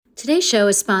Today's show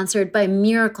is sponsored by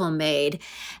Miracle Made.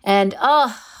 And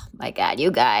oh my God, you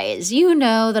guys, you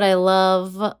know that I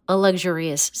love a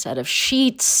luxurious set of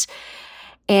sheets.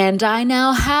 And I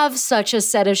now have such a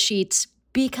set of sheets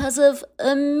because of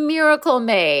a Miracle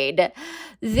Made.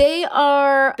 They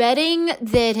are bedding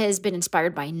that has been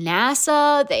inspired by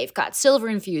NASA. They've got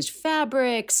silver-infused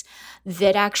fabrics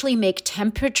that actually make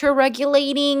temperature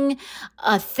regulating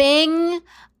a thing.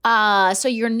 So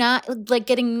you're not like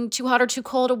getting too hot or too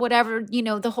cold or whatever,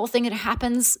 the whole thing that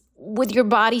happens with your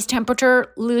body's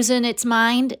temperature losing its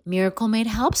mind. Miracle Made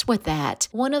helps with that.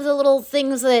 One of the little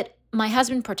things that my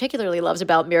husband particularly loves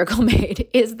about Miracle Made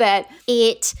is that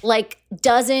it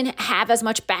doesn't have as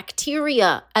much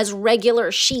bacteria as regular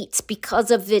sheets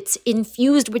because of it's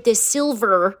infused with this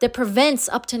silver that prevents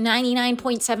up to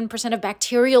 99.7% of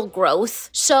bacterial growth.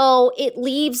 So it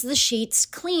leaves the sheets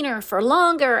cleaner for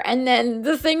longer. And then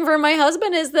the thing for my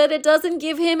husband is that it doesn't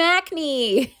give him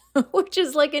acne, which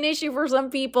is like an issue for some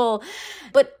people.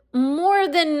 But more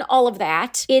than all of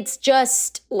that, it's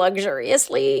just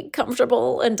luxuriously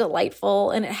comfortable and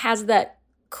delightful, and it has that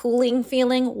cooling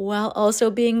feeling while also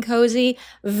being cozy.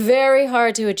 Very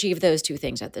hard to achieve those two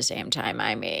things at the same time.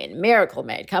 I mean, Miracle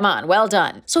Made, come on, well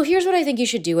done. So here's what I think you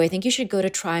should do. I think you should go to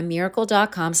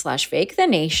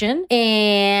trymiracle.com/fakethenation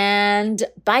and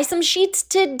buy some sheets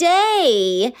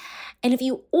today. And if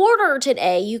you order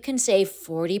today, you can save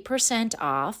 40%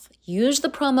 off. Use the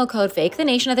promo code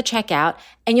FAKETHENATION at the checkout,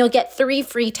 and you'll get 3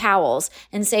 free towels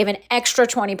and save an extra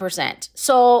 20%.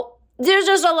 So there's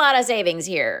just a lot of savings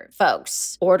here,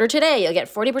 folks. Order today. You'll get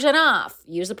 40% off.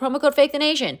 Use the promo code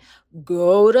FAKETHENATION.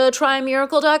 Go to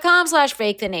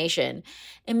trymiracle.com/FakeTheNation.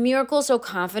 And Miracle's so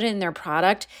confident in their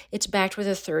product, it's backed with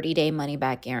a 30-day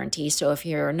money-back guarantee. So if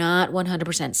you're not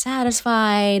 100%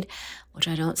 satisfied, which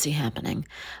I don't see happening,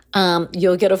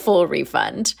 you'll get a full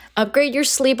refund. Upgrade your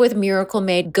sleep with Miracle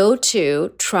Made. Go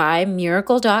to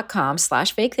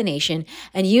trymiracle.com/FakeTheNation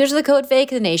and use the code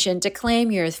FakeTheNation to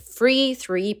claim your free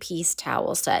 3-piece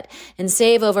towel set and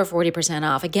save over 40%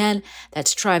 off. Again,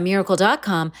 that's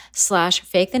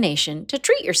trymiracle.com/FakeTheNation to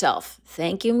treat yourself.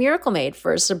 Thank you, Miracle Made,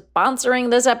 for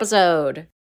sponsoring this episode.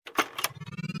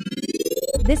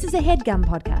 This is a HeadGum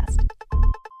podcast.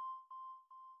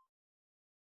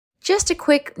 Just a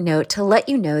quick note to let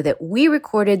you know that we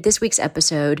recorded this week's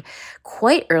episode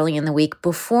quite early in the week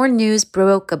before news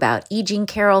broke about E. Jean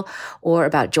Carroll or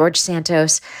about George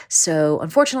Santos. So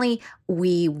unfortunately,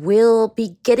 we will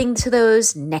be getting to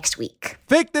those next week.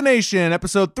 Fake the Nation,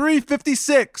 episode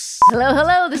 356.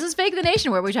 Hello. This is Fake the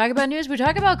Nation, where we talk about news, we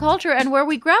talk about culture, and where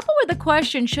we grapple with the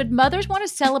question, should mothers want to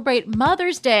celebrate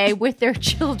Mother's Day with their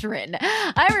children?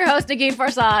 I'm your host, Nagin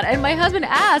Farsad, and my husband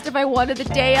asked if I wanted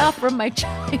the day off from my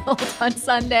child on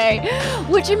Sunday,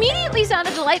 which immediately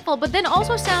sounded delightful, but then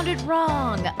also sounded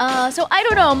wrong. So I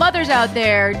don't know, mothers out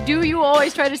there, do you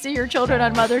always try to see your children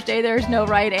on Mother's Day? There's no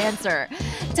right answer.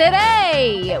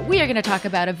 Today, we are going to talk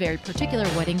about a very particular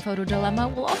wedding photo dilemma.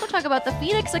 We'll also talk about the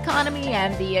Felix economy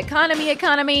and the economy.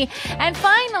 And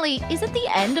finally, is it the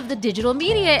end of the digital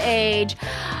media age?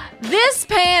 This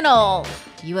panel,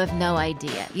 you have no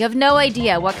idea. You have no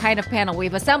idea what kind of panel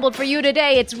we've assembled for you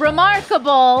today. It's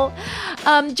remarkable.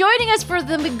 Joining us for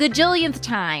the gajillionth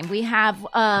time, we have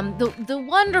the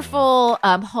wonderful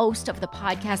host of the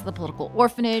podcast, The Political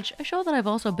Orphanage, a show that I've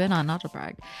also been on, not to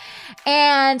brag.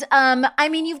 And,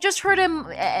 you've just heard him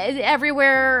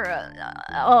everywhere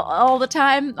all the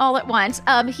time, all at once.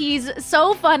 He's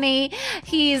so funny.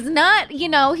 He's not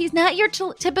your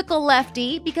typical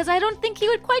lefty, because I don't think he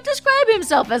would quite describe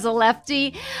himself as a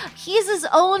lefty. He's his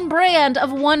own brand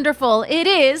of wonderful. It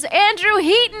is Andrew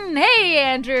Heaton. Hey,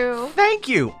 Andrew. Thank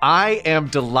you. I am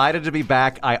delighted to be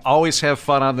back. I always have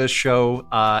fun on this show,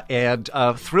 and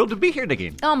thrilled to be here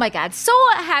again. Oh my God, so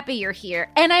happy you're here.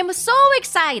 And I'm so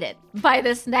excited by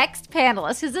this next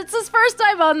panelist, because it's his first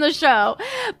time on the show.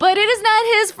 But it is not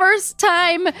his first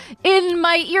time in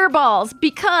my earballs,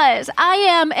 because I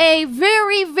am a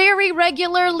very, very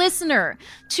regular listener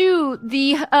to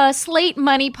the Slate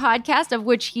Money podcast, of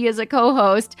which he is a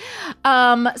co-host.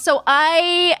 So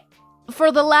I,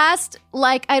 for the last,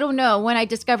 I don't know, when I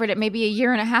discovered it, maybe a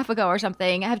year and a half ago or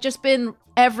something, have just been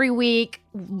every week,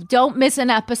 don't miss an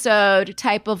episode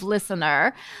type of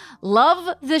listener.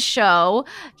 Love the show.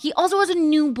 He also has a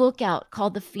new book out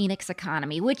called The Phoenix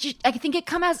Economy, which I think it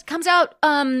comes out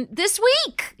this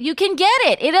week. You can get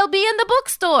it. It'll be in the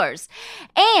bookstores.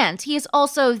 And he is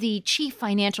also the chief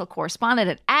financial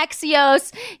correspondent at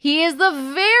Axios. He is the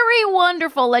very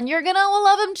wonderful, and you're going to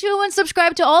love him too and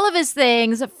subscribe to all of his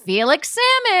things, Felix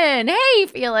Salmon. Hey,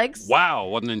 Felix. Wow,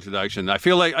 what an introduction. I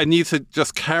feel like I need to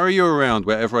just carry you around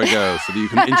wherever I go so that you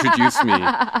can introduce me.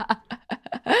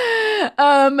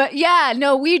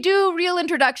 We do real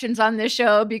introductions on this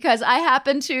show because I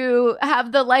happen to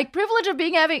have the privilege of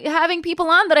having people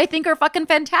on that I think are fucking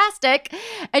fantastic,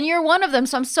 and you're one of them.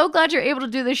 So I'm so glad you're able to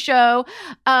do this show.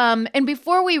 And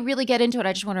before we really get into it,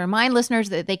 I just want to remind listeners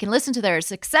that they can listen to their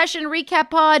Succession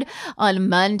recap pod on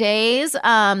Mondays.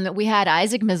 We had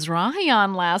Isaac Mizrahi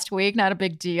on last week, not a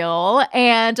big deal.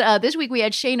 And this week we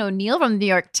had Shane O'Neill from the New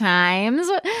York Times,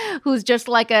 who's just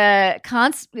like a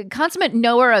consummate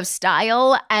knower of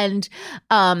style and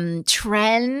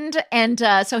trend. And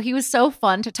so he was so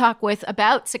fun to talk with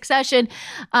about Succession.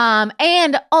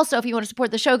 And also, if you want to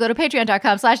support the show, go to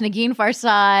patreon.com/Negin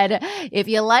Farsad. If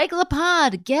you like the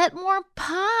pod, get more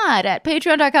pod at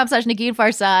patreon.com/Negin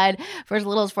Farsad. For as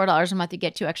little as $4 a month, you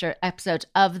get 2 extra episodes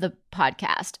of the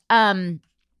podcast.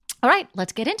 All right,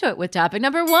 let's get into it with topic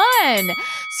number 1.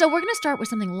 So we're going to start with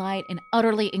something light and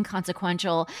utterly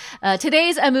inconsequential.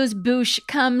 Today's amuse-bouche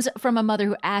comes from a mother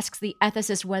who asks the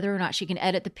ethicist whether or not she can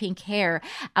edit the pink hair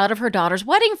out of her daughter's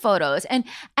wedding photos. And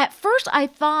at first I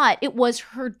thought it was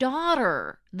her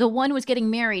daughter, the one who was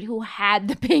getting married, who had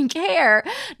the pink hair.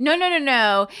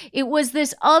 No. It was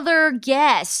this other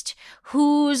guest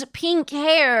whose pink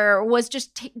hair was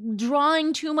just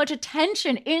drawing too much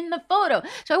attention in the photo.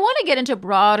 So I want to get into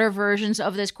broader versions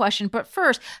of this question. But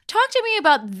first, talk to me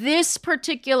about this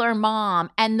particular mom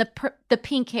and the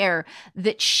pink hair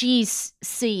that she's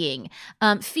seeing.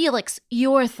 Felix,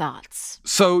 your thoughts.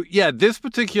 So, this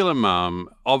particular mom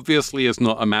obviously is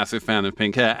not a massive fan of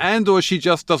pink hair, and or she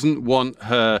just doesn't want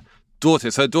her daughter,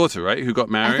 it's her daughter, right, who got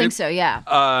married? I think so, yeah.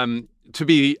 To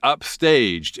be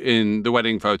upstaged in the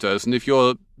wedding photos. And if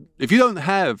you don't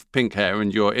have pink hair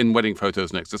and you're in wedding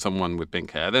photos next to someone with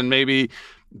pink hair, then maybe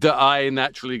the eye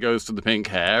naturally goes to the pink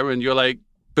hair, and you're like,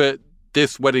 but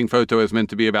this wedding photo is meant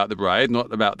to be about the bride,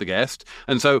 not about the guest.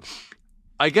 And so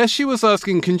I guess she was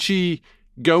asking, can she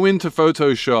go into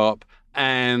Photoshop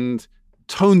and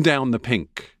tone down the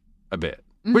pink a bit?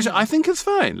 Mm-hmm. Which I think is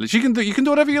fine. You can do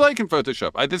whatever you like in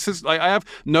Photoshop. I have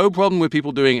no problem with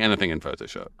people doing anything in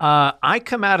Photoshop. I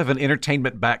come out of an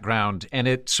entertainment background, and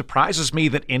it surprises me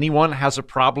that anyone has a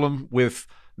problem with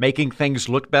making things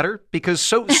look better, because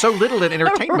so little in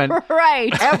entertainment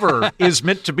right. ever is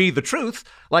meant to be the truth.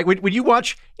 Like when you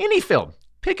watch any film,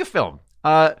 pick a film,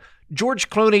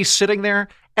 George Clooney sitting there.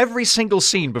 Every single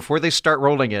scene, before they start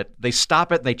rolling it, they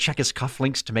stop it and they check his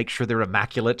cufflinks to make sure they're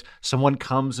immaculate. Someone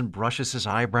comes and brushes his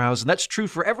eyebrows, and that's true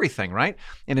for everything, right?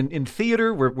 And in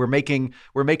theater, we're making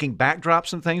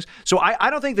backdrops and things. So I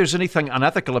don't think there's anything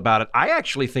unethical about it. I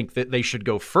actually think that they should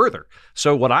go further.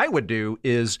 So what I would do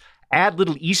is add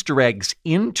little Easter eggs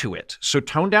into it. So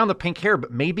tone down the pink hair, but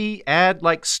maybe add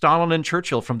like Stalin and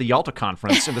Churchill from the Yalta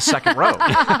Conference in the second row.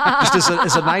 Just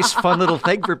as a nice, fun little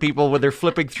thing for people when they're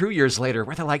flipping through years later,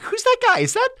 where they're like, who's that guy?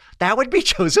 That would be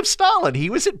Joseph Stalin. He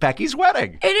was at Becky's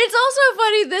wedding. And it's also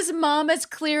funny, this mom has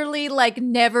clearly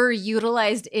never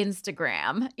utilized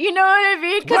Instagram. You know what I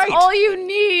mean? Because all you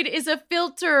need is a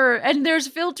filter, and there's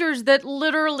filters that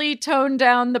literally tone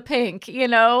down the pink,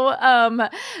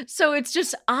 So it's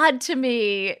just odd to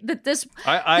me that this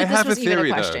I have was a theory,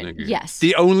 even a question. Though, yes.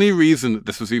 The only reason that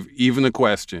this was even a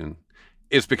question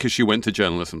is because she went to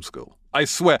journalism school. I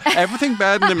swear, everything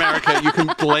bad in America you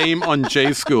can blame on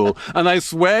J school. And I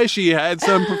swear she had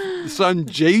some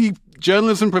J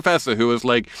journalism professor who was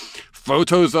like,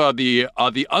 photos are the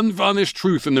unvarnished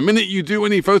truth, and the minute you do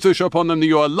any Photoshop on them,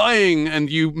 you are lying, and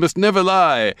you must never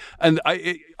lie. And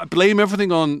I blame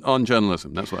everything on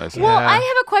journalism. That's what I say. Well, I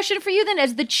have a question for you then,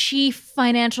 as the chief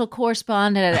financial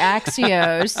correspondent at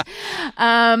Axios.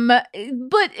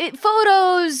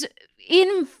 Photos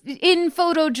in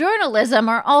photojournalism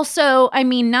are also,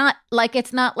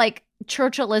 it's not like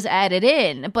Churchill is added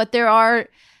in, but there are,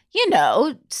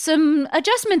 some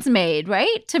adjustments made,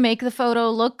 right, to make the photo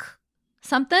look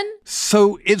something?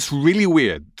 So it's really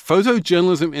weird.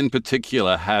 Photojournalism in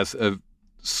particular has a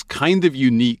kind of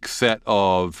unique set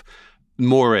of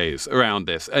mores around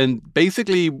this. And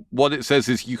basically what it says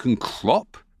is you can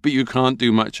crop, but you can't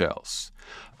do much else.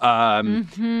 And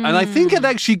I think it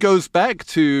actually goes back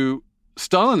to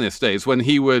Stalinist days when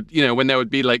he would, when there would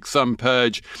be like some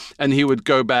purge and he would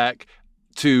go back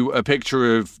to a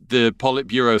picture of the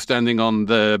Politburo standing on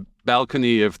the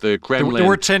balcony of the Kremlin. There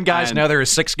were 10 guys, now there are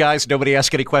 6 guys. Nobody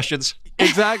asked any questions.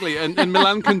 Exactly. And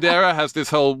Milan Kundera has this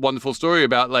whole wonderful story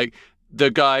about the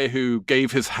guy who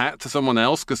gave his hat to someone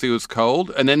else because he was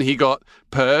cold, and then he got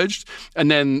purged.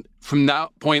 And then from that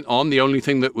point on, the only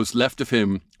thing that was left of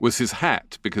him was his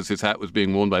hat, because his hat was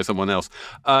being worn by someone else.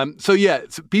 So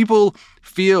people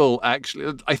feel,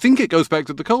 actually, I think it goes back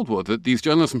to the Cold War, that these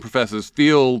journalism professors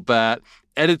feel that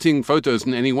editing photos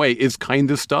in any way is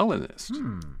kind of Stalinist.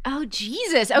 Oh,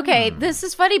 Jesus. Okay, this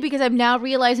is funny because I'm now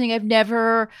realizing I've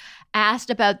never asked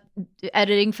about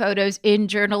editing photos in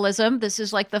journalism. This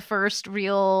is like the first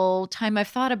real time I've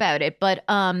thought about it. But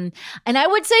and I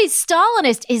would say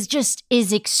Stalinist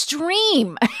is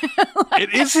extreme.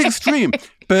 It is extreme.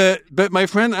 But my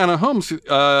friend Anna Holmes,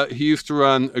 he used to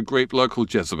run a great blog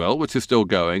called Jezebel, which is still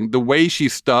going. The way she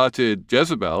started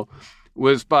Jezebel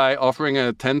was by offering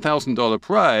a $10,000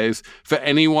 prize for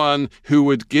anyone who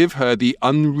would give her the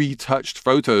unretouched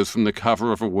photos from the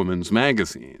cover of a woman's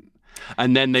magazine.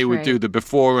 And then they would do the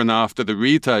before and after the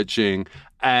retouching.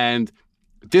 And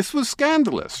this was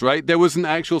scandalous, right? There was an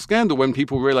actual scandal when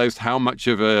people realized how much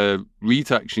of a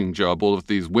retouching job all of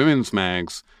these women's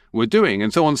mags were doing.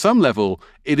 And so on some level,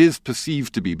 it is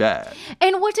perceived to be bad.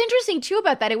 And what's interesting, too,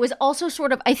 about that, it was also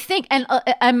sort of, I think, and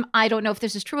I don't know if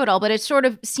this is true at all, but it sort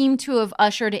of seemed to have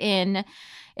ushered in,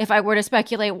 if I were to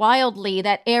speculate wildly,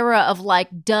 that era of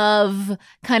like Dove,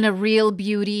 kind of real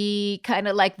beauty, kind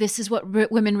of like this is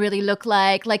what women really look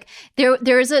like. Like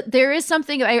there is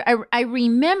something I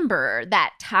remember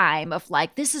that time of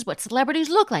like this is what celebrities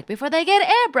look like before they get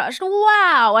airbrushed.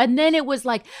 Wow, and then it was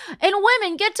like, and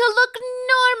women get to look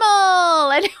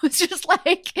normal, and it was just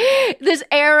like this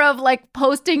era of like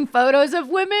posting photos of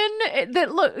women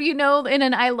that look, you know, in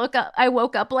an I woke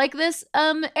up like this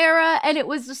era, and it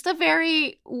was just a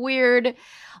very weird,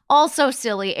 also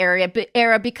silly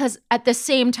era because at the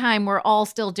same time we're all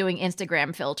still doing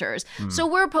Instagram filters. So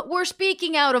we're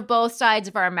speaking out of both sides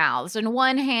of our mouths. On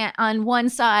one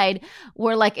side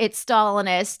we're like it's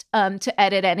Stalinist to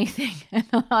edit anything,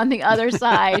 and on the other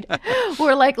side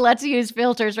we're like let's use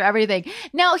filters for everything.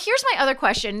 Now here's my other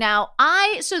question.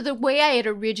 So the way I had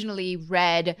originally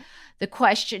read the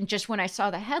question just when I saw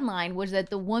the headline was that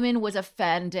the woman was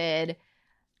offended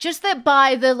just that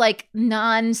by the like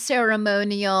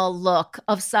non-ceremonial look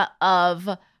of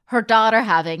her daughter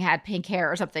having had pink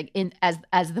hair or something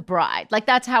as the bride. Like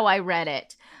that's how I read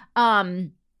it.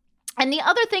 And the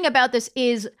other thing about this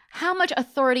is how much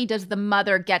authority does the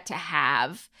mother get to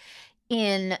have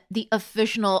in the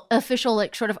official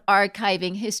like sort of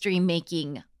archiving, history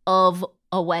making of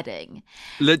a wedding?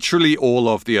 Literally all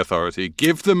of the authority.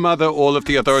 Give the mother all of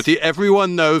the authority.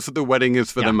 Everyone knows that the wedding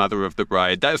is for the mother of the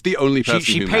bride. That's the only person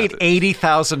she who paid matters.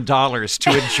 $80,000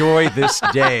 to enjoy this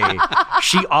day.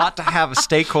 She ought to have a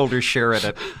stakeholder share in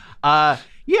it. I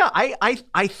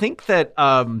think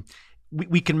that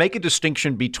we can make a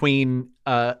distinction between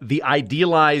the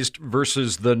idealized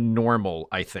versus the normal,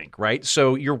 I think, right?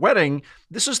 So your wedding,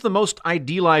 this is the most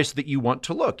idealized that you want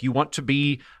to look. You want to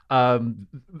be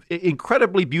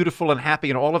incredibly beautiful and happy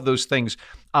and all of those things.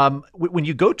 When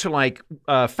you go to like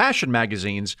fashion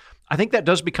magazines, I think that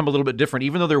does become a little bit different.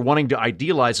 Even though they're wanting to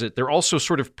idealize it, they're also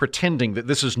sort of pretending that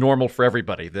this is normal for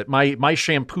everybody, that my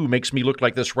shampoo makes me look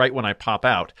like this right when I pop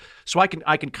out. So I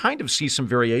can kind of see some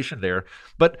variation there.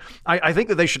 But I think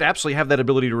that they should absolutely have that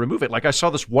ability to remove it. Like I saw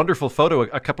this wonderful photo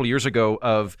a couple of years ago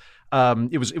of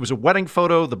it was a wedding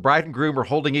photo. The bride and groom are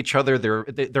holding each other.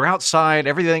 They're outside.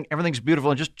 Everything's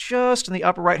beautiful. And just in the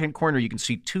upper right-hand corner, you can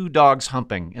see two dogs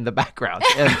humping in the background.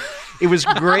 And it was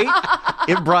great.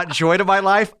 It brought joy to my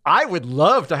life. I would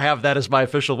love to have that as my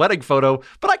official wedding photo,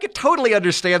 but I could totally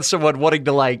understand someone wanting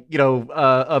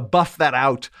to buff that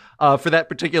out for that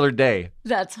particular day.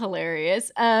 That's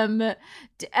hilarious. And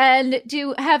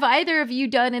have either of you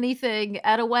done anything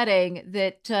at a wedding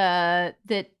that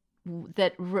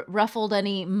ruffled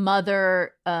any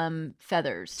mother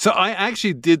feathers? So I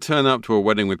actually did turn up to a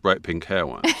wedding with bright pink hair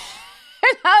once.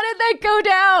 And how did that go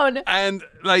down?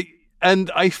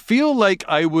 And I feel like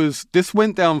this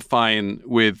went down fine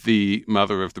with the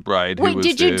mother of the bride. Wait,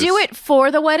 did you do it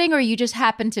for the wedding or you just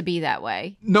happened to be that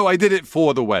way? No, I did it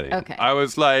for the wedding. Okay. I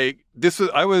was like,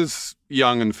 I was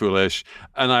young and foolish.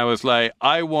 And I was like,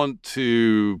 I want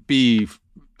to be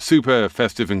super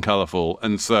festive and colorful.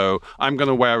 And so I'm going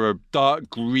to wear a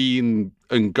dark green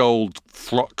and gold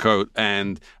frock coat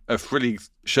and a frilly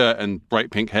shirt and bright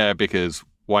pink hair because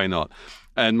why not?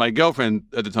 And my girlfriend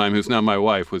at the time, who's now my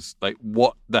wife, was like,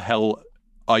 what the hell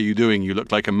are you doing? You look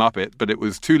like a Muppet. But it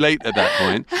was too late at that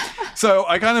point. So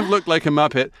I kind of looked like a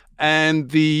Muppet. And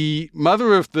the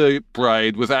mother of the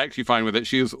bride was actually fine with it.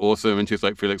 She was awesome. And she's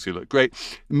like, Felix, you look great.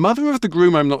 Mother of the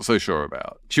groom, I'm not so sure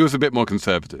about. She was a bit more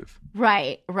conservative.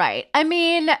 Right. I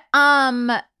mean,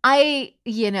 I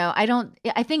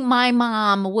think my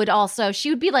mom would also, she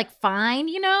would be like, fine,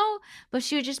 but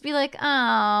she would just be like,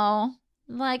 oh,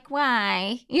 like,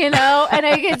 why? And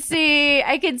I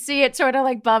could see it sort of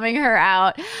like bumming her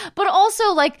out. But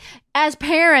also, like, as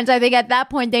parents, I think at that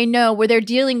point they know where they're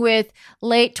dealing with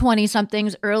late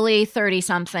 20-somethings, early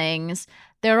 30-somethings.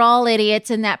 They're all idiots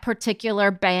in that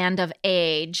particular band of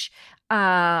age.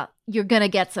 You're going to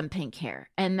get some pink hair.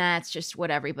 And that's just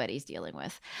what everybody's dealing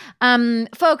with.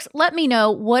 Folks, let me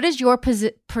know, what is your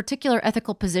particular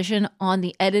ethical position on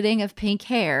the editing of pink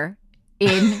hair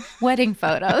in wedding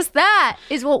photos? That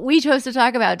is what we chose to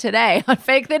talk about today on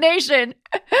Fake the Nation.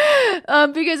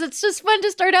 Because it's just fun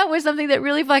to start out with something that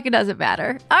really fucking doesn't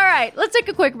matter. All right, let's take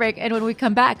a quick break. And when we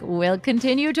come back, we'll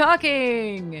continue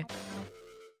talking.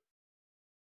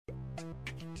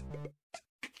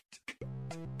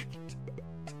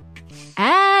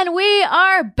 And we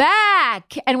are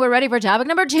back, and we're ready for topic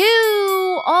number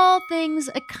 2, all things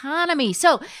economy.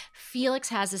 So Felix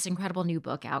has this incredible new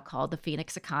book out called The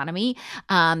Phoenix Economy.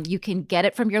 You can get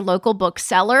it from your local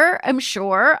bookseller, I'm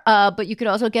sure, but you could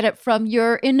also get it from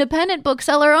your independent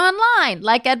bookseller online,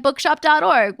 like at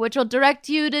bookshop.org, which will direct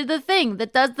you to the thing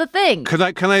that does the thing. Can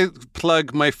I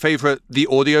plug my favorite, the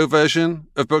audio version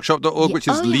of bookshop.org, which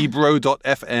is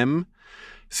libro.fm?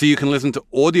 So you can listen to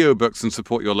audiobooks and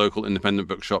support your local independent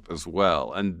bookshop as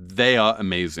well. And they are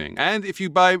amazing. And if you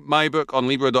buy my book on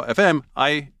Libro.fm,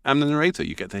 I am the narrator.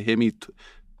 You get to hear me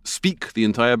speak the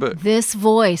entire book. This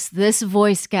voice,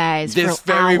 guys. This for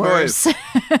very hours. voice.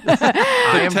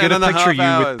 I am going to picture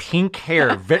you with pink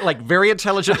hair, very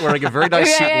intelligent, wearing a very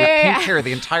nice suit with pink hair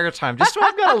the entire time. Just so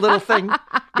I've got a little thing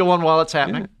going while it's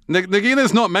happening. Yeah.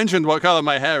 Nagina's not mentioned what color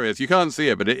my hair is. You can't see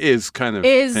it, but it is kind of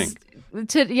pink.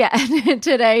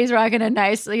 Today he's rocking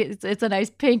it's a nice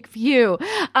pink hue.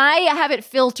 I have it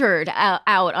filtered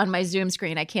out on my Zoom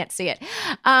screen. I can't see it.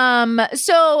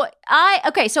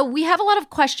 So we have a lot of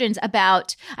questions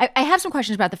about, I have some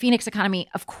questions about the Phoenix economy,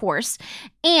 of course.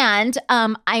 And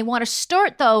I want to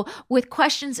start, though, with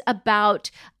questions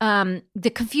about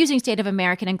the confusing state of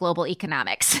American and global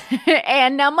economics.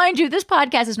 And now, mind you, this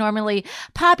podcast is normally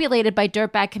populated by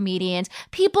dirtbag comedians,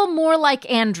 people more like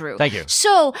Andrew. Thank you.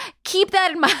 So keep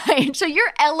that in mind. So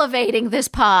you're elevating this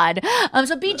pod.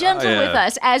 So be gentle with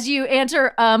us as you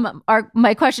answer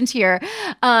my questions here.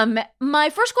 My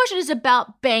first question is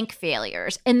about bank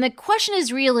failures. And the question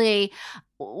is really,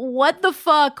 what the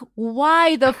fuck?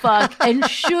 Why the fuck? And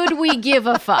should we give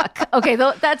a fuck? Okay,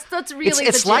 that's really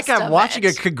it's like I'm watching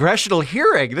a congressional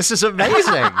hearing. This is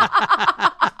amazing.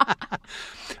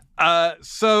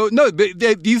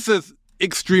 These are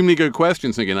extremely good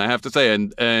questions, again, I have to say,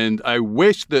 and I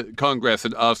wish that Congress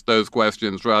had asked those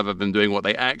questions rather than doing what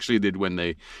they actually did when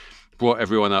they brought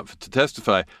everyone up to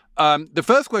testify. The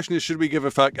first question is, should we give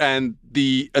a fuck? And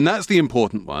that's the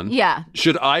important one. Yeah.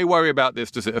 Should I worry about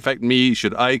this? Does it affect me?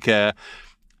 Should I care?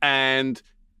 And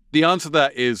the answer to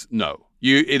that is no.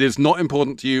 It is not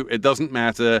important to you. It doesn't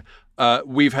matter.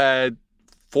 We've had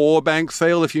 4 banks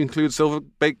fail, if you include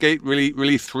Silvergate,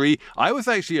 really 3. I was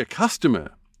actually a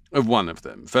customer of one of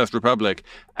them, First Republic,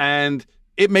 and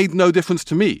it made no difference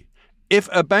to me. If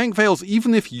a bank fails,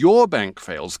 even if your bank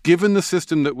fails, given the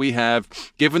system that we have,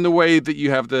 given the way that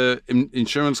you have the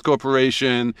insurance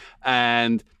corporation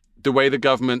and the way the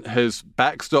government has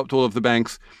backstopped all of the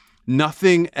banks,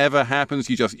 nothing ever happens.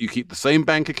 You keep the same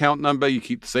bank account number, you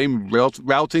keep the same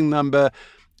routing number,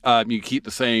 you keep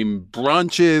the same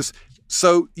branches.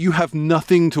 So you have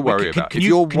nothing to worry about. If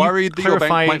you're worried that your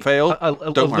bank might fail, a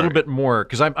little bit more,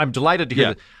 because I'm delighted to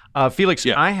hear that. Felix,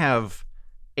 I have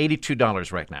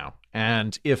 $82 right now.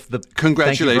 And if the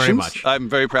congratulations, thank you very much. I'm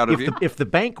very proud of you. If the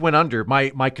bank went under,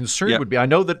 my concern would be, I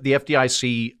know that the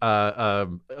FDIC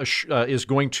is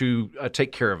going to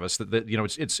take care of us. That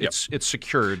it's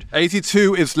secured.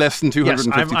 82 is less than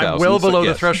 250,000. I'm well below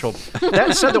the threshold.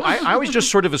 That said, though, I always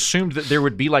just sort of assumed that there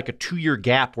would be like a 2-year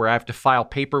gap where I have to file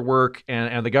paperwork,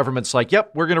 and the government's like,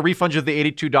 "Yep, we're going to refund you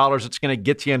the $82. It's going to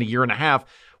get you in a year and a half."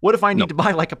 What if I need to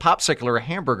buy like a popsicle or a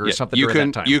hamburger or something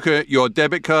during that time? Your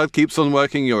debit card keeps on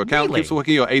working, your account keeps on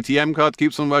working, your ATM card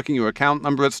keeps on working, your account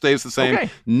number stays the same.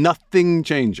 Okay. Nothing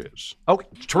changes. Okay,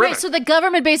 terrific. Right, so the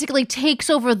government basically takes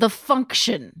over the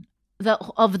function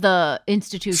of the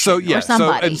institution or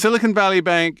somebody. So in Silicon Valley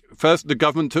Bank, first the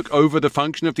government took over the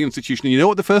function of the institution. And you know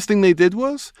what the first thing they did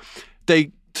was?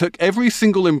 They took every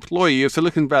single employee of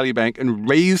Silicon Valley Bank and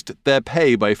raised their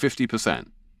pay by 50%.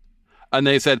 And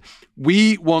they said,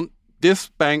 we want this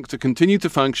bank to continue to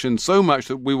function so much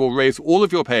that we will raise all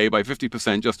of your pay by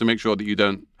 50% just to make sure that you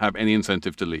don't have any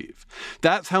incentive to leave.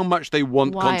 That's how much they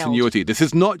want continuity. This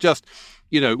is not just,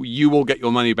 you will get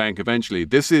your money back eventually.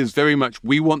 This is very much,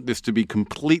 we want this to be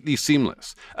completely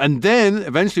seamless. And then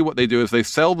eventually what they do is they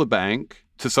sell the bank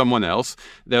to someone else.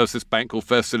 There was this bank called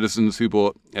First Citizens who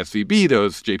bought SVB. There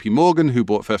was JP Morgan who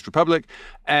bought First Republic.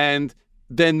 And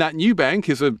then that new bank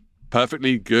is a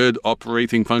perfectly good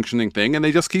operating, functioning thing, and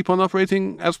they just keep on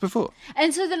operating as before.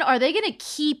 And so then are they going to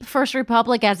keep First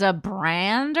Republic as a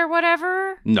brand or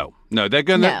whatever? No, they're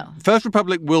going to... First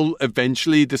Republic will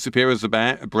eventually disappear as a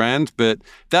brand, but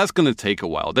that's going to take a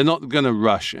while. They're not going to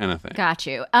rush anything. Got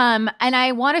you. And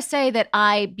I want to say that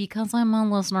because I'm a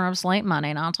listener of Slate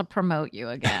Money, not to promote you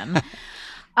again...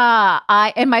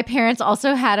 and my parents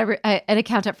also had an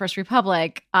account at First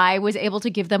Republic. I was able to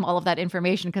give them all of that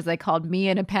information because they called me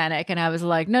in a panic, and I was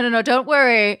like, no, don't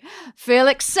worry.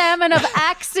 Felix Salmon of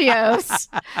Axios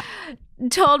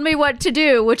told me what to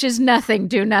do, which is nothing.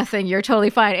 Do nothing. You're totally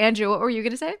fine. Andrew, what were you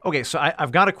going to say? Okay, so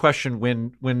I've got a question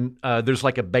when there's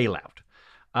like a bailout.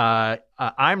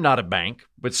 I'm not a bank,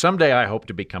 but someday I hope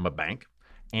to become a bank.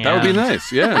 And that would be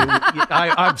nice, yeah.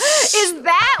 Is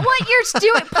that what you're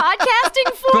doing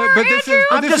podcasting for, Andrew?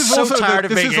 I'm just so tired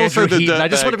of being Andrew Heaton. I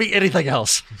just want to be anything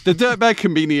else. The dirtbag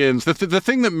comedians, the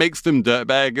thing that makes them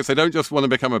dirtbag is they don't just want to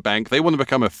become a bank, they want to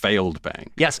become a failed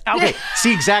bank. Yes, okay,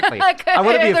 see, exactly. I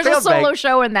want to be a failed bank. There's a solo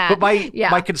show in that. But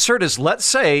my concern is, let's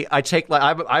say I take,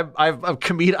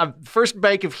 I'm first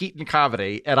bank of Heaton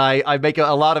comedy, and I make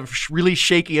a lot of really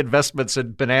shaky investments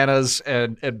in bananas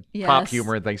and pop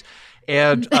humor and things.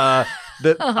 And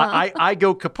I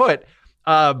go kaput.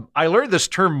 I learned this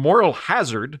term moral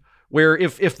hazard, where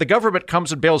if the government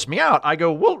comes and bails me out, I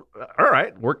go, well, all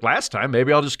right, worked last time.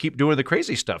 Maybe I'll just keep doing the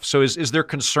crazy stuff. So is there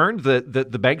concern that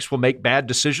the banks will make bad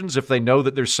decisions if they know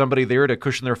that there's somebody there to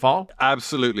cushion their fall?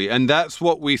 Absolutely. And that's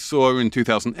what we saw in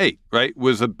 2008, right?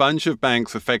 Was a bunch of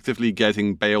banks effectively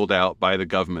getting bailed out by the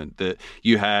government. That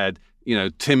you had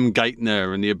Tim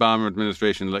Geithner and the Obama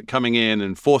administration coming in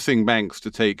and forcing banks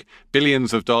to take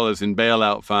billions of dollars in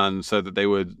bailout funds so that they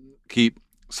would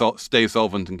stay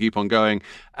solvent and keep on going.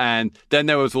 And then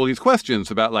there was all these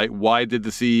questions about why did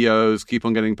the CEOs keep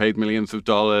on getting paid millions of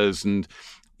dollars, and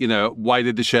why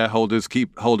did the shareholders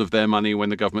keep hold of their money when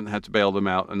the government had to bail them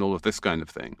out, and all of this kind of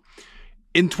thing.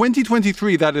 In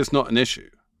 2023, that is not an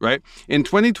issue, right? In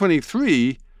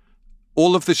 2023,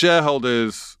 all of the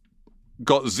shareholders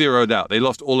got zeroed out. They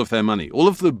lost all of their money. All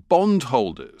of the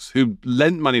bondholders who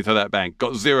lent money to that bank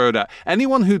got zeroed out.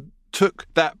 Anyone who took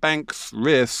that bank's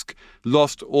risk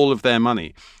lost all of their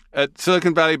money. At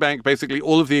Silicon Valley Bank, basically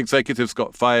all of the executives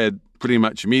got fired pretty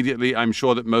much immediately. I'm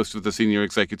sure that most of the senior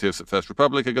executives at First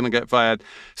Republic are going to get fired.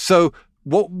 So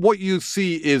what you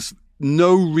see is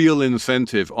no real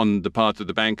incentive on the part of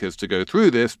the bankers to go through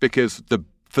this, because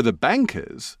for the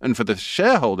bankers and for the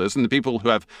shareholders and the people who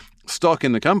have stock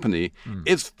in the company,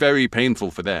 it's very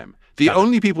painful for them. The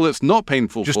only people it's not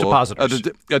painful for depositors.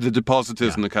 are the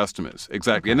depositors and the customers.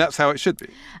 Exactly. Okay. And that's how it should be.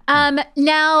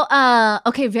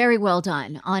 Okay, very well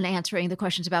done on answering the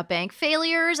questions about bank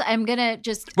failures. I'm going to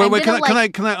just...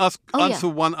 Can I answer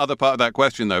one other part of that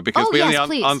question, though? Because we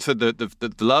only answered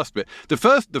the last bit. The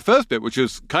first bit, which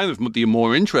is kind of the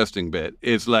more interesting bit,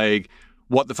 is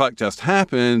what the fuck just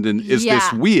happened, and is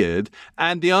this weird?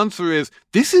 And the answer is,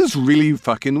 this is really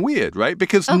fucking weird, right?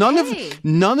 Because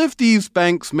none of these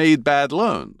banks made bad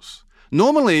loans.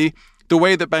 Normally, the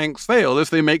way that banks fail is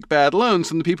they make bad loans,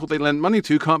 and the people they lend money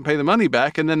to can't pay the money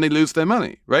back, and then they lose their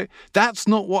money, right? That's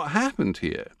not what happened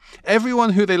here.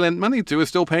 Everyone who they lent money to is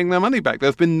still paying their money back.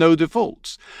 There's been no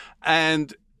defaults.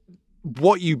 And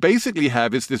what you basically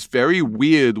have is this very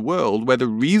weird world where the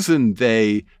reason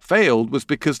they failed was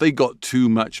because they got too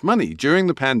much money. During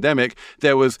the pandemic,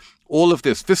 there was all of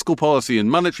this fiscal policy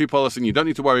and monetary policy, and you don't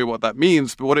need to worry what that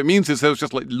means. But what it means is there was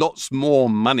just lots more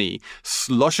money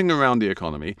sloshing around the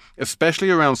economy, especially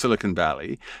around Silicon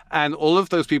Valley. And all of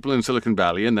those people in Silicon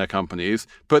Valley and their companies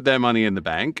put their money in the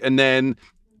bank. And then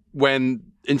when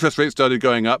interest rates started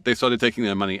going up, they started taking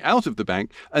their money out of the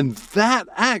bank. And that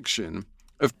action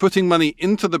of putting money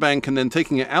into the bank and then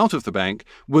taking it out of the bank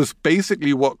was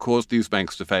basically what caused these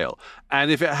banks to fail.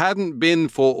 And if it hadn't been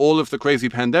for all of the crazy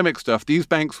pandemic stuff, these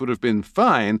banks would have been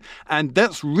fine. And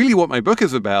that's really what my book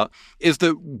is about, is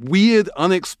that weird,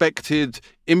 unexpected,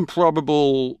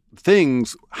 improbable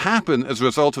things happen as a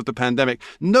result of the pandemic.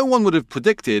 No one would have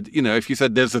predicted, if you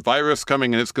said there's a virus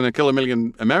coming and it's going to kill 1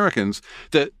 million Americans,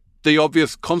 that the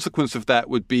obvious consequence of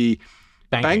that would be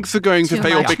banks are going to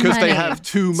fail because they have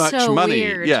too much money.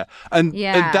 Weird. Yeah. And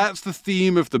that's the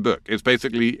theme of the book. It's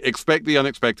basically expect the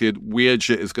unexpected, weird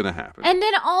shit is going to happen. And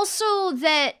then also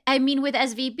that, with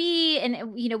SVB,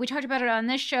 and, we talked about it on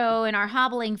this show in our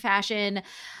hobbling fashion,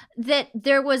 that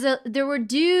there were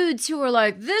dudes who were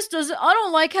like, I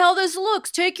don't like how this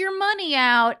looks. Take your money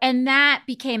out. And that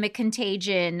became a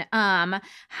contagion.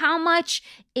 How much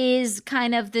is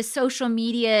kind of the social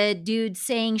media dude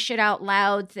saying shit out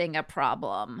loud thing a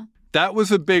problem? That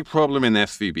was a big problem in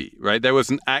SVB, right? There was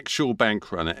an actual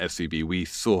bank run at SVB. We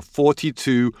saw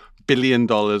 $42 billion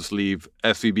leave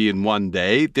SVB in one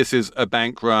day. This is a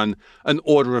bank run an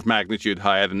order of magnitude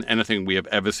higher than anything we have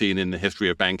ever seen in the history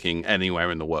of banking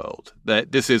anywhere in the world.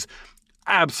 This is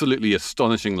absolutely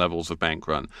astonishing levels of bank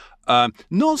run.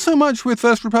 Not so much with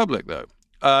First Republic, though.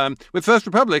 With First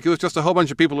Republic, it was just a whole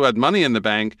bunch of people who had money in the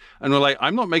bank and were like,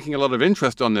 I'm not making a lot of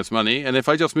interest on this money, and if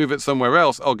I just move it somewhere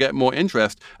else, I'll get more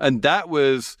interest. And that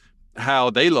was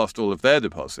how they lost all of their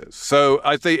deposits. So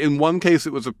I'd say in one case,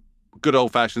 it was a good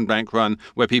old-fashioned bank run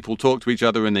where people talk to each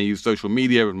other and they use social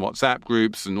media and WhatsApp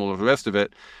groups and all of the rest of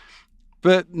it.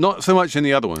 But not so much in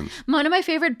the other ones. One of my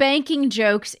favorite banking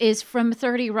jokes is from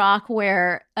 30 Rock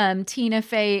where Tina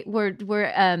Fey,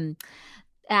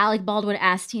 Alec Baldwin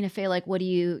asked Tina Fey, like, what do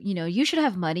you should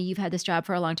have money. You've had this job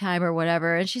for a long time or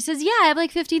whatever. And she says, yeah, I have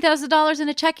like $15,000 in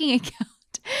a checking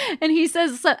account. And he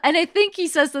says, and I think he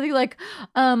says something like,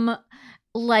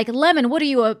 Lemon, what are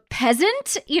you, a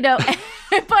peasant?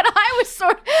 But I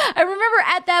remember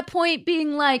at that point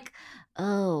being like,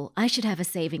 oh, I should have a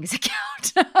savings account.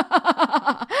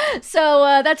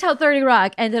 So that's how 30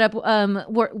 Rock ended up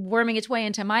worming its way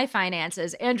into my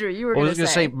finances. Andrew, you were going to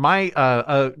say.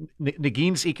 My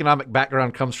Nagin's economic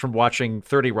background comes from watching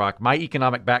 30 Rock. My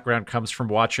economic background comes from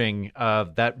watching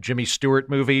that Jimmy Stewart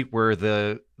movie where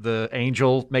the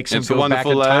angel makes him go back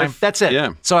in time. That's it.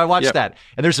 Yeah. So I watched that.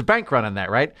 And there's a bank run on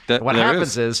that, right? What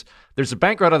happens is there's a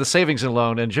bank run on the savings and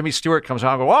loan, and Jimmy Stewart comes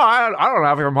out and goes, well, I don't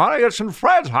have your money. It's in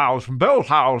Fred's house and Bill's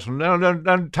house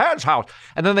and Ted's house.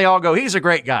 And then they all go, he's a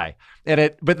great guy.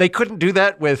 But they couldn't do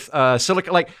that with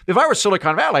Silicon. Like, if I were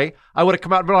Silicon Valley, I would have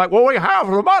come out and been like, well, we have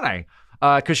the money.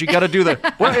 Because you got to do our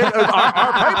people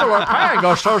are paying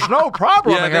us. There's no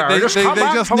problem here. They just come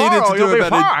back just tomorrow, needed to do you'll a be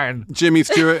fine. Jimmy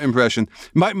Stewart impression.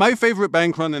 My favorite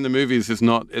bank run in the movies is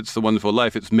not It's the Wonderful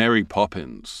Life. It's Mary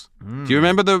Poppins. Do you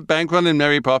remember the bank run in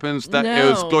Mary Poppins? No. It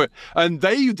was glorious. And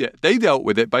they dealt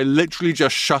with it by literally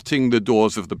just shutting the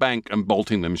doors of the bank and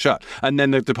bolting them shut. And then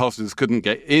the depositors couldn't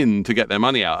get in to get their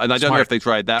money out. And I don't know if they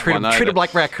tried that one either. Treat them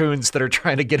like raccoons that are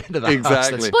trying to get into the house.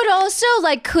 Exactly. But also,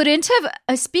 couldn't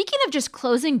have, speaking of just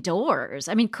closing doors,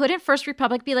 I mean, couldn't First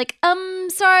Republic be like,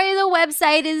 sorry, the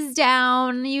website is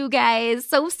down, you guys,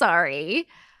 so sorry.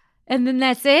 And then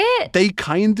that's it? They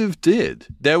kind of did.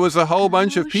 There was a whole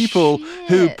bunch of people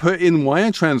who put in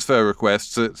wire transfer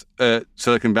requests at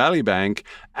Silicon Valley Bank,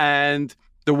 and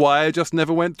the wire just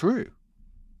never went through.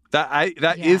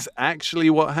 That is actually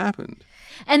what happened.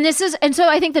 And so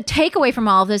I think the takeaway from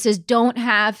all of this is don't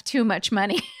have too much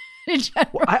money.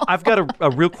 Well, I've got a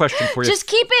real question for you. Just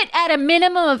keep it at a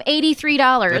minimum of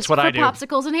 $83 That's what for I do.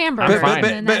 Popsicles and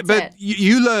hamburgers. But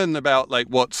you learn about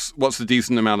what's the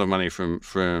decent amount of money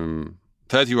from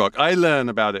 30 Rock. I learn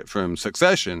about it from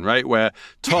Succession, right? Where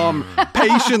Tom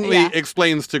patiently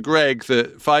explains to Greg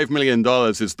that $5 million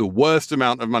is the worst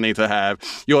amount of money to have.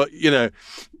 You're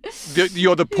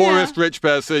the poorest rich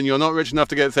person. You're not rich enough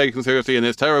to get taken seriously, and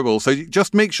it's terrible. So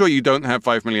just make sure you don't have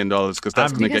 $5 million because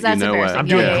that's going to get you nowhere. I'm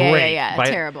doing great. Yeah,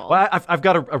 terrible. Well, I've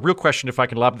got a real question, if I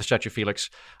can lob this at you, Felix.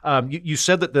 You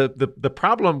said that the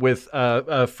problem with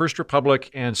First Republic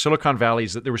and Silicon Valley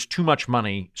is that there was too much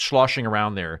money sloshing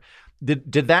around there.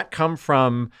 Did that come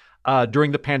from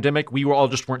during the pandemic? We all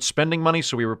just weren't spending money,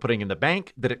 so we were putting in the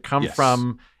bank. Did it come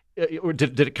from? Or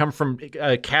did it come from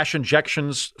cash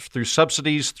injections through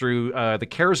subsidies through the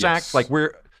CARES Act?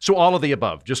 So all of the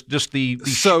above. Just the.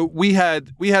 So we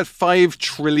had $5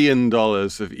 trillion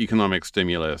of economic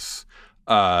stimulus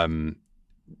over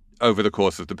the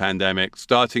course of the pandemic,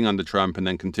 starting under Trump and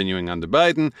then continuing under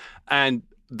Biden, and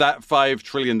that $5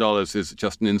 trillion is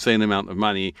just an insane amount of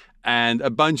money. And a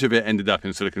bunch of it ended up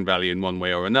in Silicon Valley in one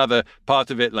way or another.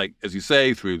 Part of it, as you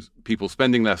say, through people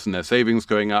spending less and their savings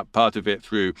going up. Part of it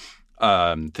through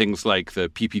things like the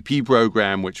PPP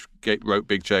program, which wrote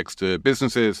big checks to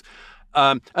businesses.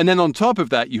 And then on top of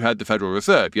that, you had the Federal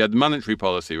Reserve. You had the monetary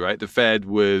policy, right? The Fed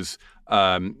was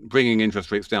bringing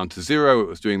interest rates down to zero. It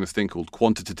was doing this thing called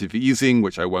quantitative easing,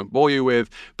 which I won't bore you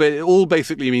with. But it all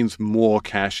basically means more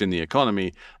cash in the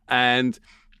economy. And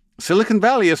Silicon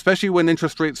Valley, especially when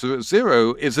interest rates are at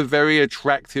zero, is a very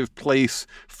attractive place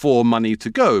for money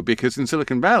to go, because in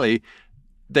Silicon Valley,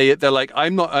 they're like,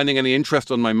 I'm not earning any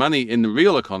interest on my money in the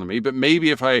real economy, but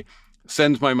maybe if I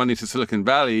send my money to Silicon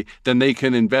Valley, then they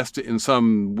can invest it in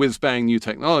some whiz-bang new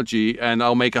technology, and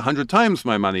I'll make 100 times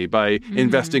my money by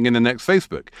investing in the next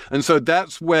Facebook. And so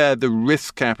that's where the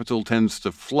risk capital tends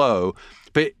to flow.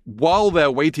 But while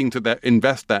they're waiting to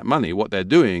invest that money, what they're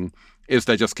doing is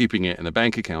they're just keeping it in a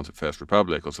bank account at First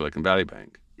Republic or Silicon Valley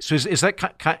Bank. So is that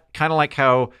kind of like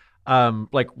how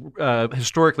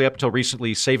historically up until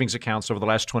recently, savings accounts over the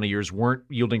last 20 years weren't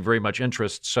yielding very much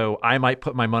interest. So I might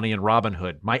put my money in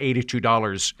Robinhood, my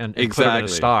 $82, and put it in a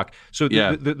stock. So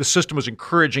the system was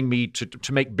encouraging me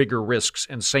to make bigger risks,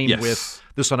 and same with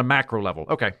this on a macro level.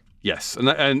 Okay. Yes.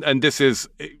 And this is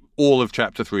all of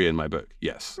chapter 3 in my book.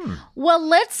 Yes. Well,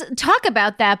 let's talk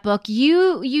about that book.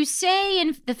 You say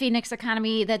in The Phoenix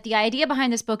Economy that the idea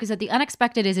behind this book is that the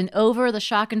unexpected isn't over. The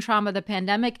shock and trauma of the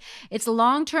pandemic, its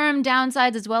long-term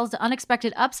downsides as well as the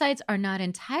unexpected upsides are not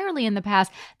entirely in the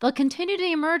past. They'll continue to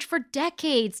emerge for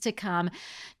decades to come.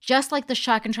 Just like the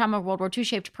shock and trauma of World War II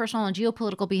shaped personal and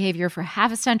geopolitical behavior for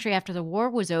half a century after the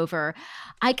war was over,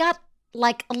 I got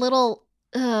like a little,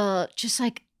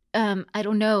 I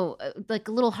don't know, like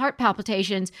little heart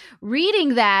palpitations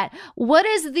reading that. What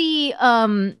is the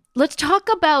let's talk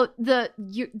about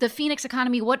the Phoenix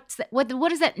Economy. What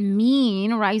does that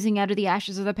mean, rising out of the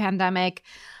ashes of the pandemic?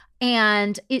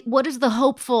 And what is the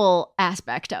hopeful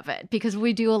aspect of it? Because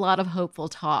we do a lot of hopeful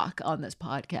talk on this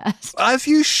podcast. As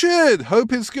you should.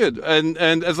 Hope is good. And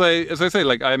as I say,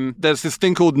 like there's this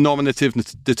thing called nominative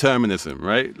determinism,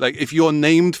 right? Like if you're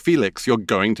named Felix, you're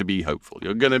going to be hopeful.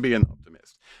 You're going to be an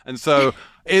optimist. And so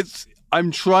I'm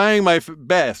trying my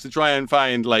best to try and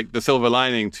find like the silver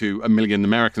lining to 1 million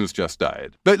Americans just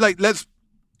died. But like, let's,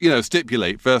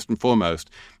 stipulate first and foremost,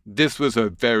 this was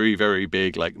a very, very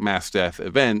big like mass death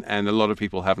event. And a lot of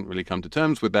people haven't really come to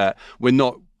terms with that. We're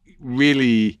not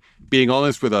really being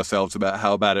honest with ourselves about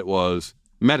how bad it was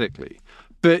medically.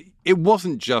 But it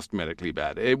wasn't just medically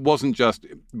bad. It wasn't just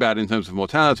bad in terms of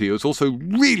mortality. It was also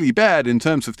really bad in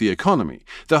terms of the economy.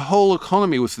 The whole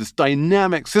economy was this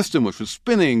dynamic system which was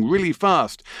spinning really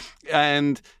fast.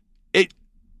 And it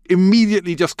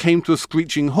immediately just came to a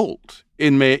screeching halt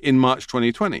in March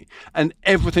 2020. And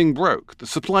everything broke. The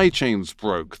supply chains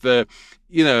broke. The,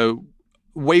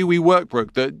 way we work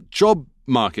broke. The job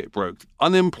market broke.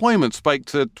 Unemployment spiked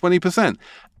to 20%.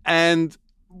 And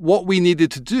what we needed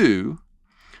to do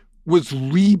was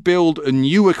rebuild a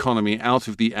new economy out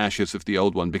of the ashes of the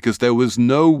old one, because there was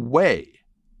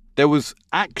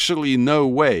actually no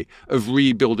way of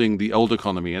rebuilding the old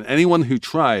economy. And anyone who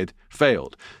tried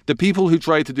failed. The people who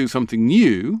tried to do something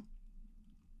new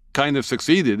kind of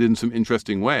succeeded in some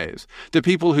interesting ways. The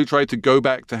people who tried to go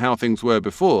back to how things were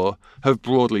before have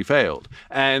broadly failed.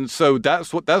 And so that's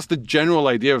the general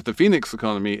idea of the Phoenix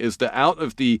Economy, is that out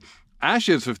of the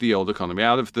ashes of the old economy,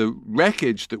 out of the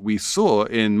wreckage that we saw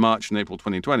in March and April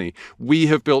 2020, we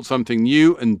have built something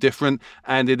new and different,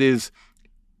 and it is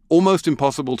almost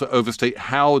impossible to overstate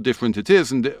how different it is,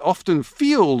 and it often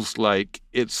feels like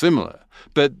it's similar.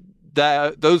 But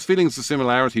those feelings of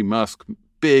similarity mask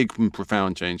big and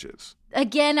profound changes.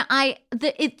 Again, I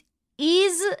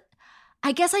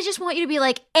guess I just want you to be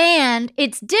like, and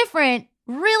it's different,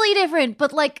 really different,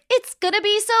 but like it's gonna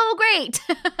be so great.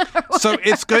 So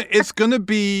it's gonna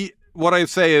be, what I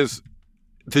say is,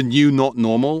 the new not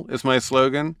normal is my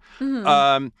slogan,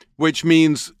 which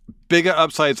means bigger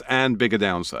upsides and bigger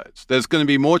downsides. There's going to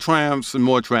be more triumphs and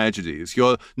more tragedies.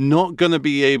 You're not going to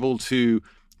be able to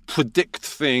predict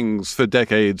things for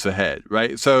decades ahead,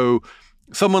 right? So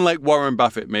someone like Warren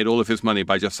Buffett made all of his money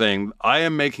by just saying, I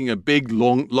am making a big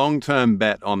long-term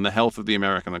bet on the health of the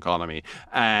American economy.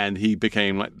 And he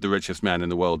became like the richest man in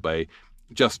the world by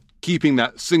just keeping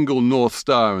that single North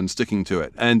Star and sticking to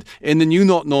it. And in the new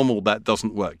not normal, that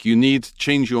doesn't work. You need to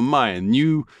change your mind.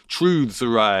 New truths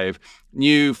arrive.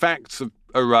 New facts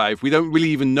arrive. We don't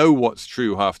really even know what's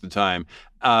true half the time.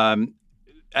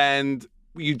 And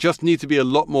you just need to be a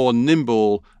lot more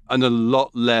nimble and a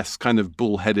lot less kind of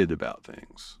bullheaded about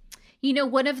things. You know,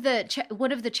 one of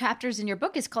the chapters in your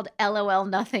book is called LOL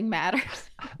Nothing Matters,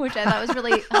 which I thought was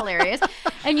really hilarious.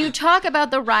 And you talk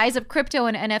about the rise of crypto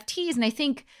and NFTs. And I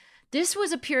think this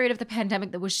was a period of the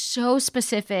pandemic that was so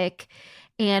specific,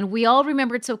 and we all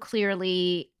remember it so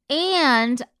clearly.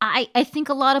 And I think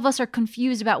a lot of us are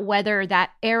confused about whether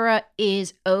that era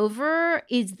is over.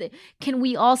 Can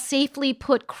we all safely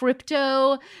put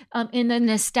crypto in the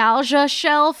nostalgia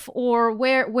shelf, or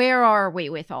where are we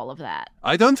with all of that?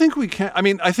 I don't think we can. I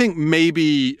mean, I think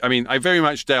maybe, I very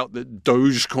much doubt that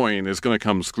Dogecoin is going to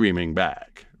come screaming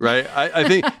back, right? I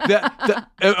think that,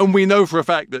 and we know for a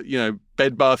fact that,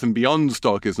 Bed Bath & Beyond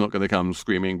stock is not going to come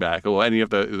screaming back, or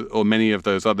many of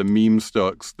those other meme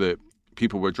stocks that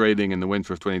people were trading in the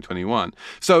winter of 2021.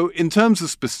 So in terms of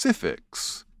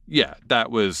specifics, yeah,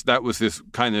 that was this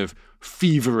kind of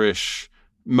feverish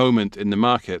moment in the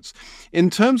markets. In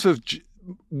terms of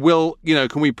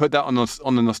can we put that on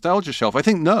the nostalgia shelf? I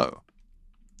think no.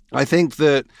 I think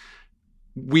that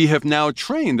we have now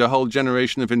trained a whole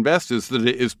generation of investors that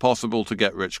it is possible to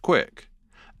get rich quick.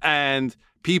 And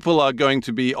people are going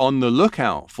to be on the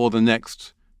lookout for the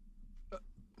next,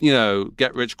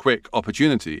 get rich quick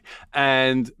opportunity.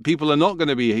 And people are not going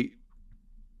to be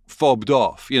fobbed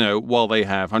off, while they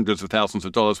have hundreds of thousands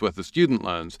of dollars worth of student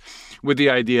loans with the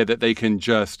idea that they can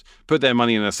just put their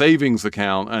money in a savings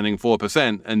account earning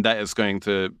 4% and that is going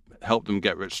to help them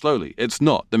get rich slowly. It's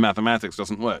not. The mathematics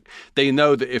doesn't work. They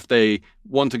know that if they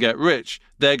want to get rich,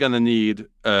 they're going to need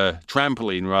a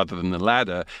trampoline rather than the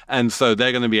ladder. And so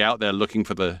they're going to be out there looking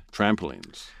for the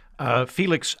trampolines.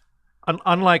 Felix,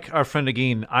 unlike our friend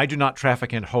Nagin, I do not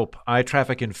traffic in hope. I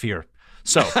traffic in fear.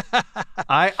 So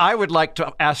I would like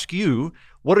to ask you,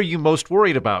 what are you most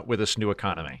worried about with this new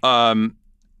economy?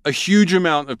 A huge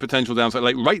amount of potential downside.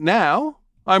 Like right now,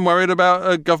 I'm worried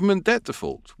about a government debt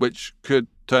default, which could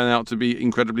turn out to be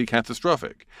incredibly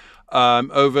catastrophic.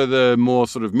 Over the more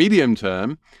sort of medium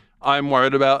term, I'm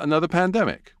worried about another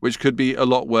pandemic, which could be a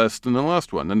lot worse than the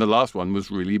last one. And the last one was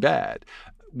really bad.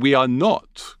 We are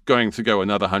not going to go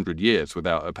another 100 years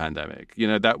without a pandemic.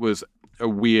 That was a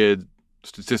weird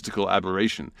statistical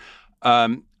aberration.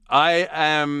 I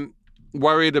am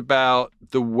worried about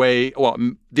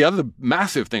the other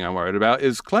massive thing I'm worried about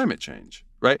is climate change,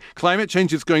 right? Climate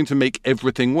change is going to make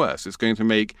everything worse. It's going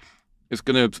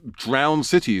to drown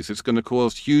cities. It's going to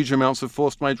cause huge amounts of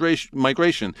forced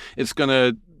migration. It's going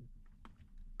to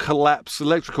collapse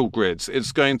electrical grids.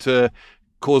 It's going to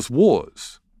cause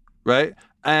wars, right?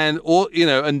 And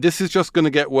and this is just going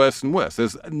to get worse and worse.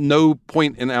 There's no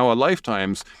point in our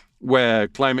lifetimes where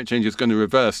climate change is going to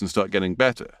reverse and start getting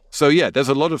better. So yeah, there's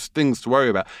a lot of things to worry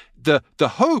about. The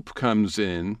hope comes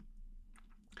in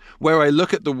where I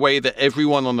look at the way that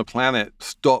everyone on the planet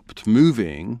stopped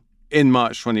moving in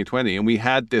March 2020, and we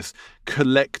had this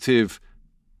collective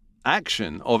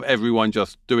action of everyone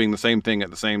just doing the same thing at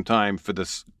the same time for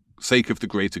the sake of the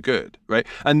greater good, right?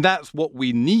 And that's what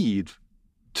we need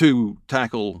to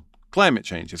tackle climate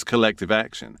change, is collective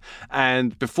action.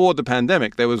 And before the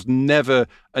pandemic, there was never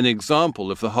an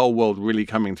example of the whole world really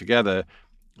coming together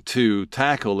to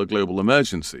tackle a global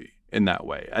emergency in that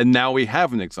way. And now we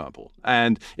have an example.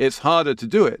 And it's harder to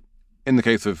do it in the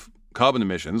case of carbon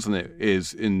emissions than it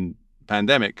is in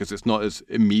pandemic because it's not as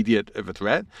immediate of a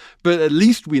threat. But at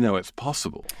least we know it's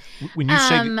possible. When you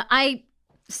say...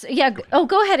 Oh,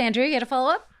 go ahead, Andrew. You had a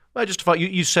follow-up? Well, just to follow,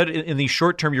 you said in the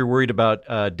short term you're worried about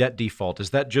debt default. Is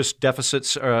that just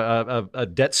deficits,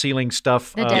 debt ceiling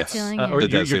stuff? The debt ceiling. Or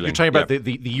you're talking about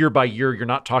the year by year. You're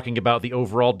not talking about the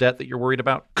overall debt that you're worried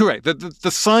about? Correct.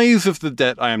 The size of the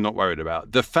debt I am not worried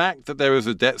about. The fact that there is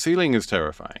a debt ceiling is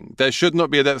terrifying. There should not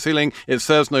be a debt ceiling. It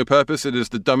serves no purpose. It is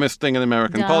the dumbest thing in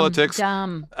American politics.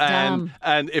 Dumb.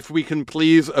 And if we can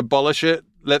please abolish it,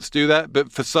 let's do that.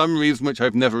 But for some reason, which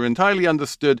I've never entirely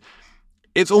understood,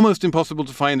 it's almost impossible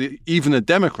to find even a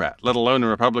Democrat, let alone a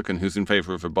Republican, who's in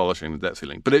favor of abolishing the debt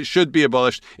ceiling. But it should be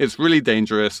abolished. It's really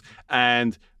dangerous.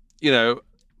 And,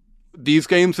 these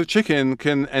games of chicken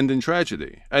can end in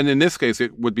tragedy. And in this case,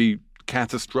 it would be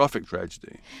catastrophic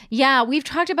tragedy. Yeah, we've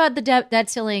talked about the debt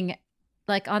ceiling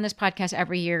on this podcast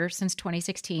every year since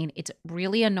 2016. It's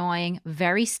really annoying,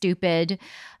 very stupid,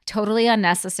 totally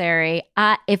unnecessary.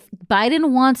 If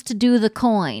Biden wants to do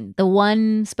the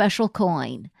one special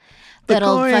coin, I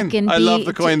love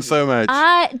the coin so much.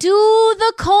 Do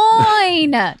the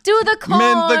coin. Do the coin.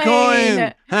 Mint the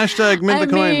coin. Hashtag mint the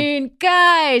coin. I mean,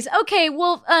 guys. Okay,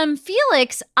 well,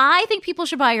 Felix, I think people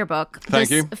should buy your book. Thank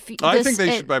you. I think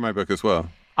they should buy my book as well.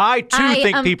 I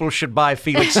think people should buy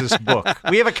Felix's book.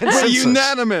 We have a consensus. We're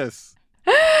unanimous.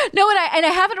 No, and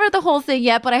I haven't read the whole thing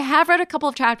yet, but I have read a couple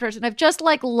of chapters, and I've just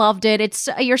loved it.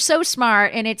 You're so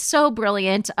smart, and it's so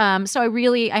brilliant. So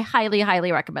I highly,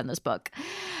 highly recommend this book.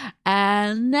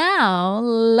 And now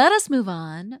let us move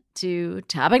on to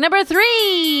topic number 3.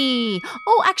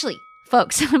 Oh, actually,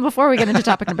 folks, before we get into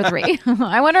topic number 3,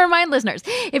 I want to remind listeners,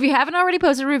 if you haven't already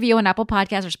posted a review on Apple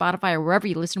Podcasts or Spotify or wherever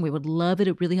you listen, we would love it.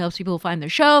 It really helps people find the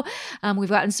show. We've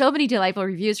gotten so many delightful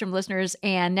reviews from listeners,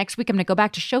 and next week I'm going to go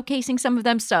back to showcasing some of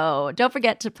them, so don't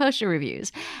forget to post your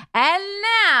reviews. And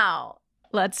now,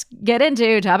 Let's get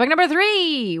into topic number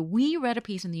 3. We read a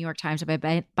piece in the New York Times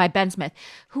by Ben Smith,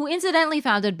 who incidentally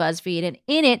founded BuzzFeed. And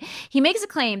in it, he makes a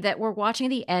claim that we're watching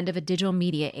the end of a digital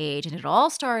media age. And it all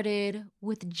started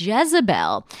with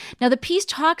Jezebel. Now, the piece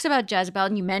talks about Jezebel,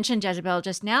 and you mentioned Jezebel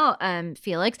just now,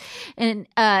 Felix. And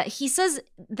he says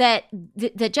that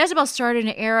Jezebel started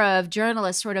an era of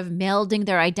journalists sort of melding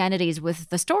their identities with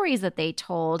the stories that they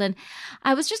told. And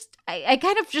I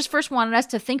kind of just first wanted us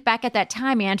to think back at that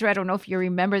time. Andrew, I don't know if you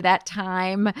remember that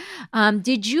time.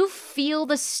 Did you feel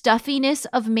the stuffiness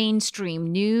of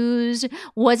mainstream news?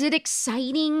 Was it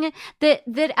exciting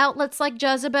that outlets like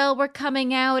Jezebel were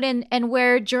coming out and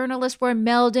where journalists were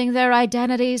melding their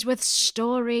identities with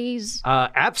stories?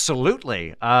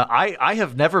 Absolutely. I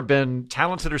have never been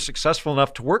talented or successful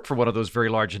enough to work for one of those very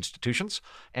large institutions.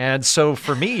 And so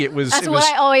for me, it was... That's what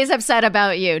I always have said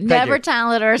about you. Never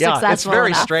talented or successful it's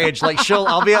very enough. strange. Like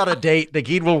I'll be on a date,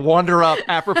 Nagin will wander up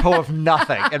apropos of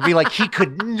nothing and be like, he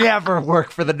could never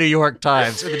work for the New York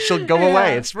Times. And then she'll go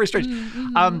away. It's very strange.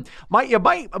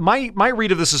 My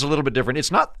read of this is a little bit different.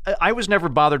 It's not, I was never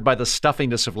bothered by the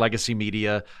stuffiness of legacy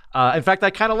media. In fact, I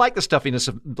kind of like the stuffiness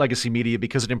of legacy media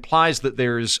because it implies that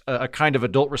there's a kind of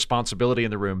adult responsibility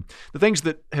in the room. The things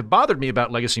that have bothered me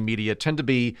about legacy media tend to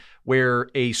be where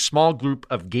a small group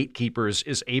of gatekeepers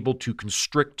is able to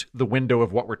constrict the window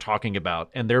of what we're talking about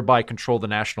and thereby control the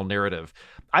national narrative.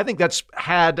 I think that's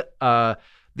had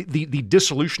the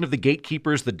dissolution of the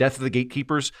gatekeepers, the death of the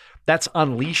gatekeepers, that's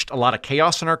unleashed a lot of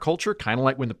chaos in our culture, kind of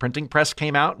like when the printing press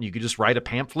came out and you could just write a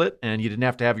pamphlet and you didn't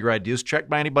have to have your ideas checked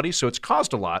by anybody. So it's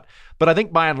caused a lot. But I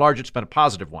think by and large, it's been a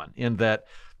positive one in that,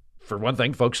 for one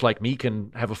thing, folks like me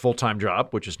can have a full-time job,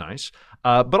 which is nice.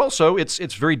 But also, it's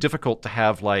very difficult to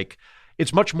have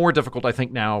it's much more difficult, I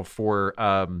think, now for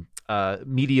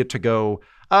media to go,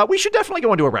 we should definitely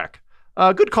go into Iraq.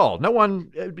 Good call. No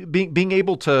one being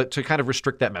able to kind of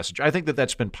restrict that message. I think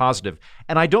that's been positive.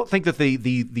 And I don't think that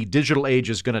the digital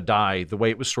age is going to die the way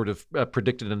it was sort of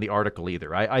predicted in the article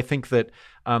either. I think that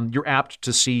you're apt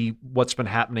to see what's been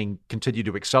happening continue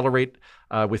to accelerate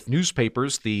with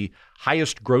newspapers. The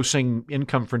highest grossing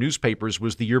income for newspapers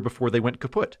was the year before they went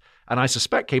kaput. And I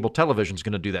suspect cable television is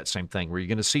going to do that same thing, where you're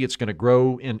going to see it's going to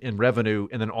grow in revenue,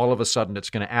 and then all of a sudden it's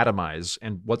going to atomize.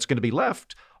 And what's going to be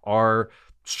left are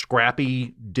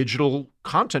scrappy digital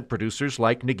content producers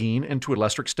like Nagin and to a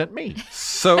lesser extent me.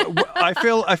 So I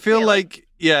feel like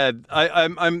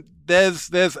I'm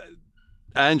there's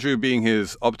Andrew being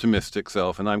his optimistic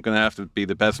self, and I'm going to have to be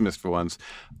the pessimist for once.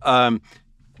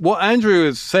 What Andrew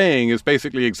is saying is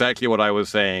basically exactly what I was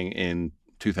saying in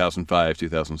 2005,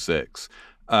 2006,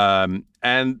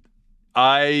 and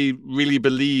I really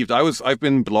believed I've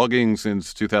been blogging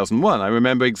since 2001. I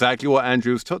remember exactly what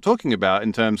Andrew was talking about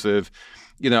in terms of,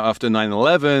 after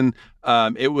 9/11,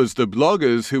 it was the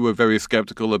bloggers who were very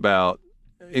skeptical about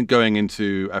going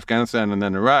into Afghanistan and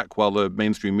then Iraq, while the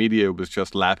mainstream media was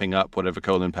just lapping up whatever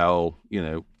Colin Powell,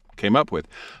 came up with.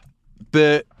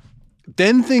 But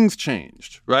then things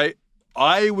changed, right?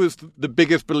 I was the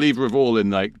biggest believer of all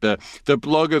in the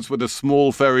bloggers were the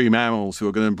small furry mammals who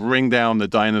were going to bring down the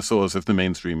dinosaurs of the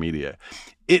mainstream media.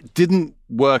 It didn't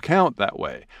work out that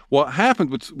way. What happened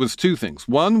was two things.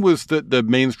 One was that the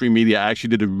mainstream media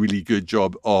actually did a really good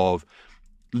job of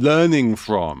learning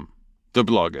from the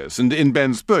bloggers. And in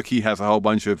Ben's book, he has a whole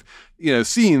bunch of,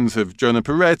 scenes of Jonah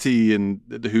Peretti and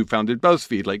who founded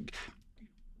BuzzFeed,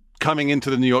 coming into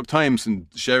the New York Times and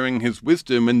sharing his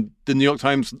wisdom, and the New York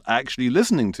Times actually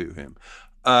listening to him.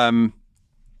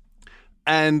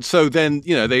 And so then,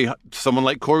 someone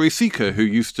like Corey Seeker, who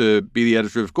used to be the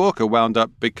editor of Gawker, wound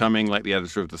up becoming the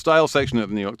editor of the style section at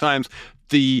the New York Times.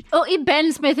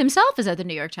 Ben Smith himself is at the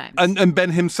New York Times. And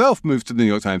Ben himself moved to the New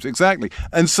York Times, exactly.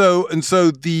 And so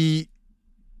the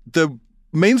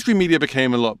mainstream media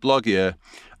became a lot bloggier,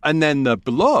 and then the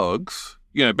blogs,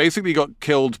 basically got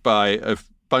killed by a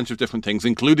bunch of different things,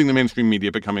 including the mainstream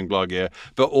media becoming bloggier,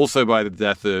 but also by the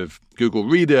death of Google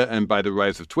Reader and by the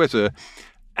rise of Twitter.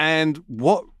 And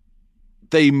what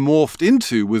they morphed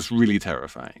into was really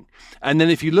terrifying. And then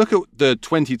if you look at the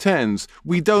 2010s,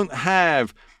 we don't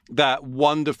have that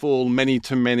wonderful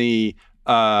many-to-many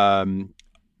confluence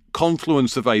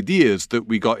of ideas that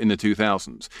we got in the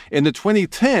 2000s. In the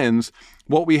 2010s,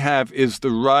 what we have is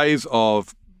the rise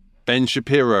of Ben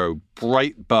Shapiro,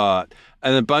 Breitbart,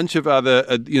 and a bunch of other,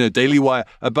 Daily Wire,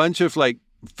 a bunch of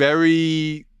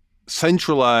very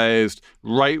centralized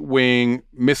right-wing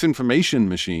misinformation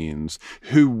machines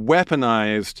who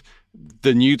weaponized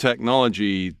the new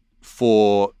technology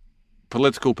for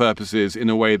political purposes in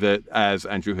a way that, as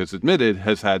Andrew has admitted,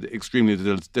 has had extremely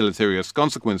deleterious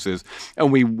consequences.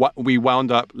 And we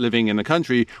wound up living in a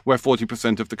country where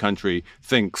 40% of the country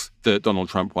thinks that Donald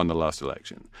Trump won the last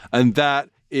election. And that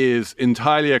is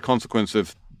entirely a consequence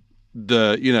of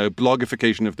the,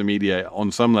 blogification of the media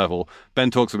on some level. Ben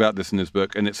talks about this in his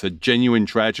book, and it's a genuine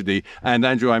tragedy. And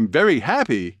Andrew, I'm very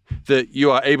happy that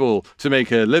you are able to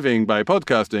make a living by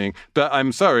podcasting, but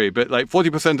I'm sorry, but like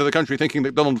 40% of the country thinking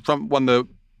that Donald Trump won the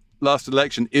last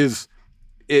election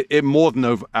it more than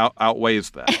outweighs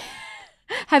that.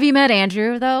 Have you met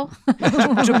Andrew, though?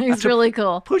 He's really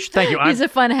cool. Thank you. He's a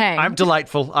fun hang. I'm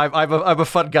delightful. I'm a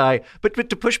fun guy. But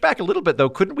to push back a little bit, though,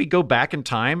 couldn't we go back in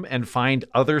time and find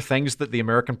other things that the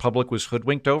American public was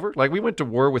hoodwinked over? Like, we went to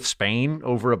war with Spain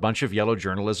over a bunch of yellow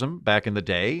journalism back in the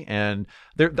day. And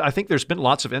I think there's been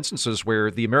lots of instances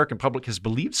where the American public has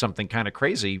believed something kind of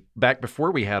crazy back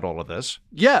before we had all of this.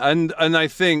 Yeah, and I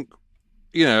think,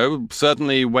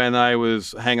 certainly when I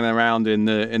was hanging around in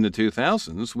the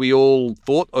 2000s, we all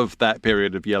thought of that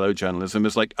period of yellow journalism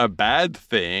as like a bad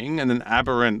thing and an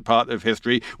aberrant part of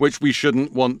history, which we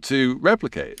shouldn't want to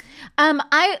replicate.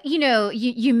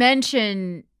 You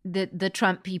mentioned the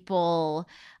Trump people.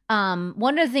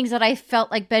 One of the things that I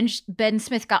felt like Ben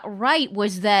Smith got right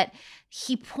was that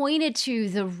he pointed to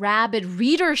the rabid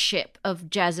readership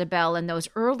of Jezebel in those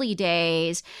early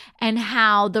days and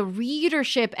how the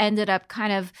readership ended up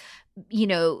kind of,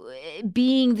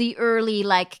 being the early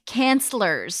like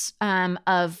cancelers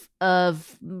of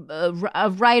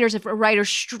writers. If a writer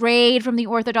strayed from the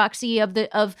orthodoxy of the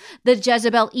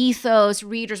Jezebel ethos,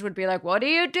 readers would be like, "What are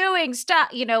you doing?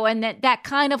 Stop!" And that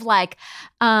kind of like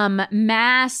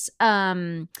mass.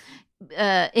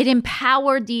 It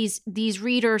empowered these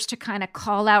readers to kind of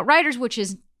call out writers, which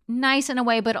is nice in a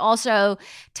way, but also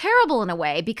terrible in a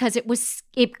way, because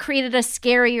it created a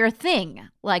scarier thing,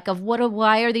 like of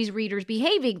why are these readers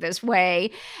behaving this way?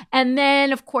 And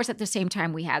then, of course, at the same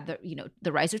time, we had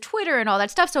the rise of Twitter and all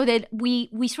that stuff. So that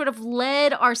we sort of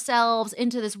led ourselves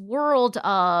into this world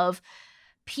of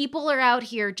people are out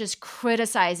here just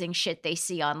criticizing shit they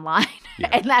see online. Yeah.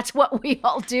 And that's what we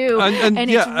all do. And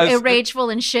it's rageful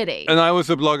and shitty. And I was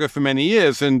a blogger for many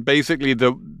years. And basically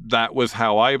that was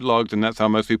how I blogged. And that's how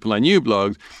most people I knew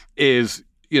blogged is,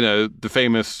 the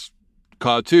famous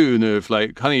cartoon of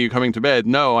like, honey, you coming to bed?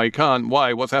 No, I can't.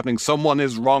 Why? What's happening? Someone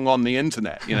is wrong on the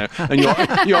internet, and you're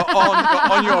on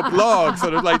your blog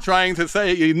sort of like trying to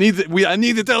say I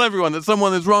need to tell everyone that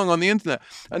someone is wrong on the internet.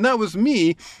 And that was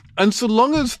me. And so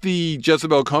long as the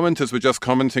Jezebel commenters were just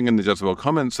commenting in the Jezebel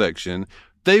comment section,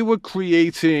 they were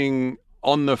creating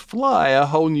on the fly a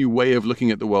whole new way of looking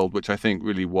at the world, which I think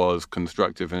really was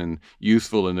constructive and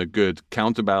useful and a good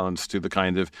counterbalance to the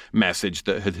kind of message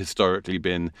that had historically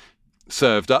been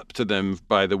served up to them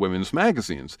by the women's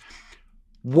magazines.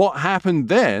 What happened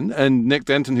then, and Nick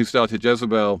Denton, who started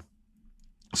Jezebel,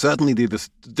 certainly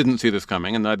didn't see this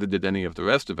coming, and neither did any of the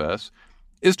rest of us,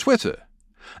 is Twitter.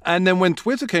 And then when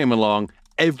Twitter came along,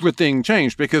 everything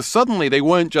changed, because suddenly they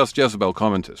weren't just Jezebel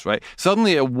commenters, right?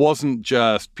 Suddenly it wasn't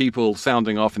just people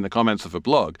sounding off in the comments of a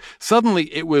blog.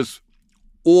 Suddenly it was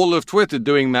all of Twitter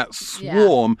doing that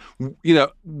swarm,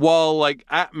 while like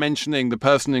at mentioning the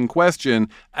person in question,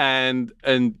 and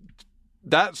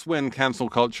that's when cancel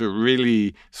culture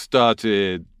really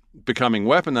started becoming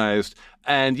weaponized.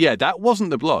 And that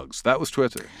wasn't the blogs, that was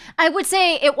Twitter. I would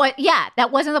say it was,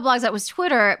 that wasn't the blogs, that was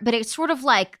Twitter, but it's sort of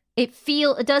like it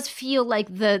does feel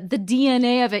like the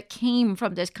DNA of it came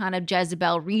from this kind of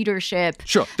Jezebel readership.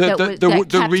 Sure,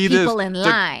 the readers, people in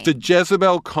line. The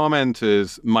Jezebel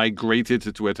commenters migrated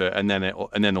to Twitter, and then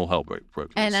all hell broke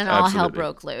loose. And then all hell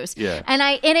broke loose. Yeah, and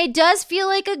it does feel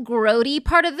like a grody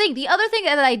part of the thing. The other thing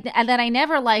that I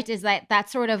never liked is that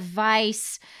sort of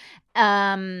Vice.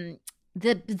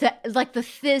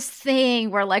 This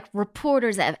thing where like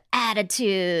reporters have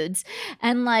attitudes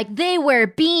and like they wear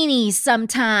beanies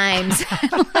sometimes.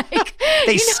 Like,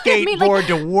 they skateboard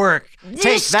to work.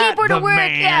 Take that, the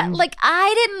man. Yeah, like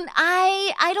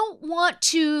I don't want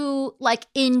to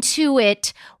like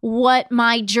intuit what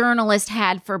my journalist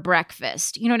had for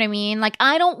breakfast. You know what I mean? Like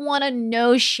I don't want to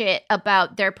know shit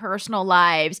about their personal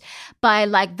lives by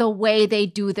like the way they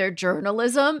do their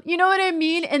journalism. You know what I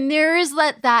mean? And there is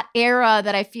that era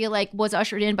that I feel like was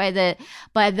ushered in by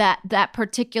that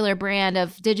particular brand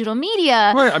of digital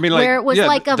media, right? I mean, where it was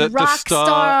like a rock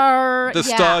star. The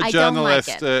star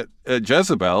journalist at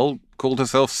Jezebel called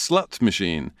herself Slut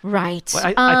Machine. Right.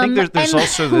 Well, I think there's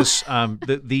also this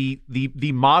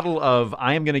the model of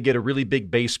I am going to get a really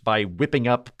big base by whipping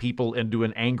up people into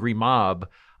an angry mob.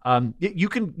 You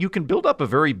can build up a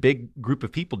very big group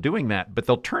of people doing that, but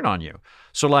they'll turn on you.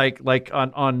 So like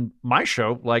on my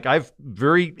show, like I've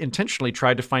very intentionally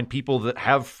tried to find people that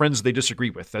have friends they disagree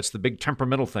with. That's the big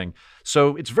temperamental thing.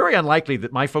 So it's very unlikely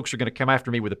that my folks are going to come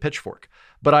after me with a pitchfork.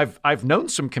 But I've known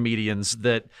some comedians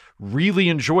that really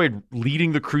enjoyed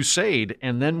leading the crusade,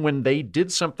 and then when they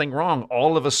did something wrong,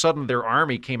 all of a sudden their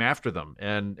army came after them,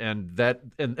 and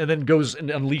then goes and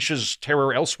unleashes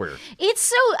terror elsewhere. It's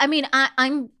so. I mean,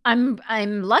 I'm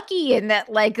lucky in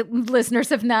that like listeners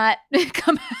have not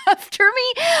come after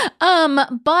me,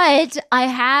 but I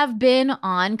have been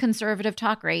on conservative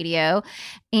talk radio,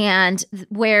 and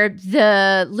where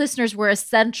the listeners were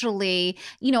essentially,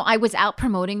 I was out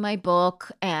promoting my book,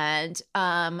 and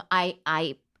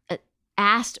I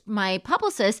asked my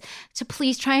publicist to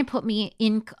please try and put me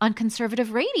on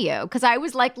conservative radio, because I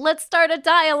was like, let's start a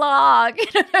dialogue.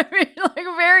 Like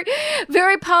very,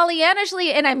 very Pollyannish-ly.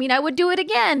 And I mean, I would do it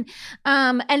again.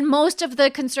 And most of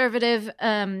the conservative,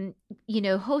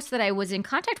 hosts that I was in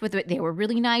contact with, they were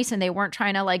really nice and they weren't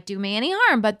trying to like do me any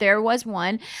harm. But there was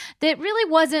one that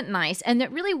really wasn't nice and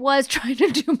that really was trying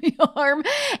to do me harm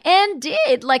and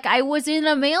did. Like I was in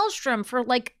a maelstrom for it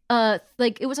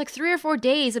was like 3 or 4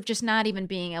 days of just not even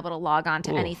being able to log on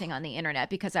to anything on the internet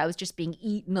because I was just being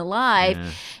eaten alive.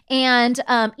 Yeah.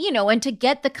 And to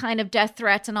get the kind of death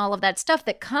threats and all of that stuff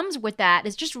that comes with that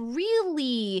is just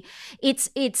really,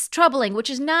 it's troubling, which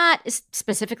is not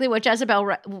specifically what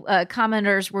Jezebel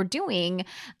commenters were doing,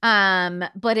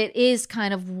 but it is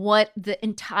kind of what the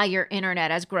entire internet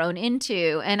has grown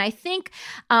into. And I think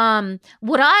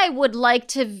what I would like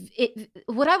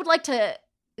to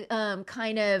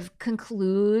kind of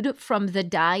conclude from the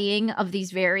dying of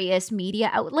these various media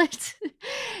outlets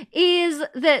is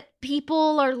that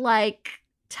people are like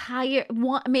tired,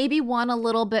 maybe want a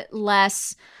little bit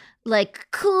less like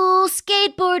cool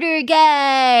skateboarder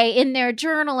guy in their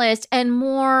journalist and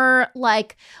more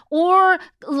like, or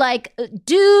like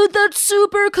dude that's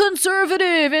super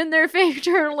conservative in their fake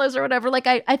journalist or whatever. Like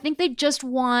I think they just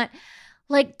want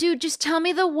like, dude, just tell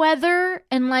me the weather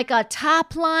and like a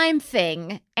top line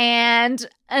thing, and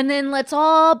then let's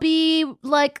all be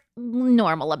like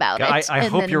normal about it. I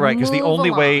hope you're right, because the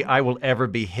only way I will ever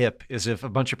be hip is if a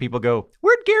bunch of people go,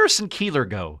 "Where'd Garrison Keillor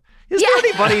go? Is there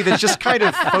anybody that's just kind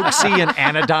of folksy and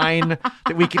anodyne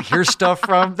that we can hear stuff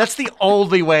from?" That's the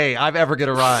only way I'm ever going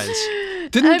to rise.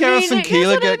 Didn't Garrison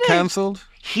Keillor get canceled?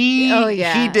 He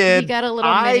did. He got a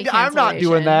little mini I'm not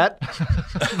doing that.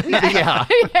 Yeah.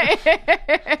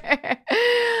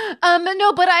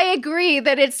 No, but I agree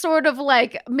that it's sort of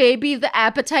like maybe the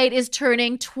appetite is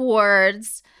turning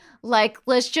towards like,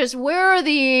 where are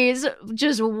these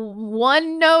just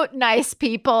one note nice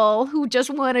people who just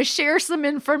want to share some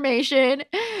information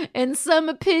and some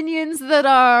opinions that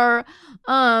are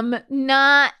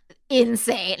not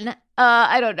insane.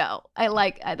 I don't know.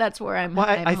 That's where I'm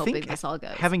hoping think this all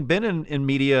goes. Having been in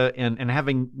media and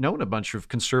having known a bunch of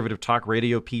conservative talk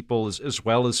radio people as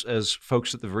well as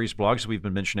folks at the various blogs we've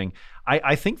been mentioning,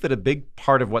 I think that a big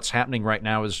part of what's happening right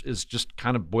now is just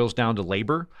kind of boils down to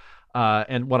labor.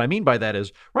 And what I mean by that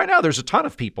is right now there's a ton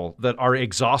of people that are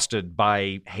exhausted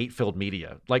by hate-filled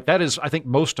media. Like that is, I think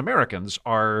most Americans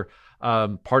are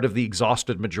part of the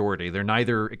exhausted majority. They're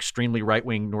neither extremely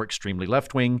right-wing nor extremely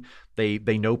left-wing. They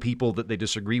know people that they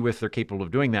disagree with. They're capable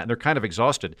of doing that, and they're kind of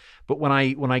exhausted. But when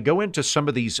I go into some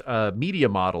of these media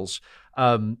models,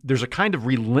 there's a kind of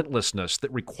relentlessness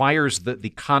that requires that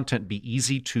the content be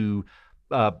easy to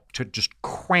just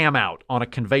cram out on a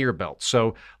conveyor belt.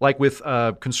 So like with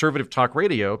conservative talk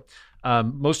radio,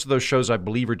 most of those shows, I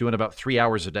believe, are doing about 3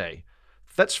 hours a day.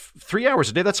 That's 3 hours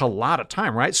a day. That's a lot of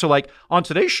time, right? So like on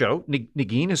today's show,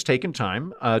 Negin has taken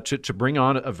time to bring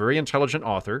on a very intelligent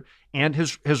author and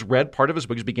has read part of his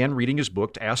book. He began reading his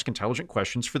book to ask intelligent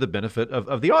questions for the benefit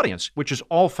of the audience, which is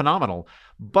all phenomenal.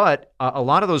 But a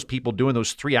lot of those people doing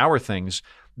those 3 hour things,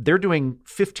 they're doing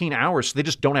 15 hours, so they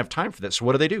just don't have time for that. So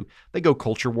what do? They go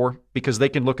culture war because they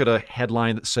can look at a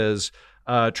headline that says,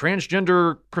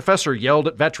 transgender professor yelled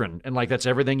at veteran, and like that's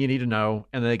everything you need to know,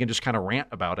 and then they can just kind of rant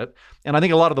about it. And I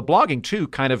think a lot of the blogging too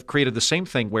kind of created the same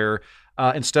thing where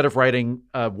instead of writing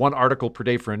one article per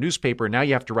day for a newspaper, now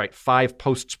you have to write 5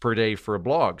 posts per day for a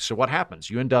blog. So what happens?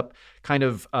 You end up kind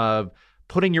of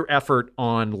putting your effort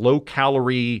on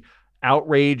low-calorie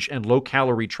outrage and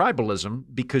low-calorie tribalism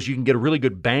because you can get a really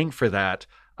good bang for that,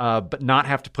 but not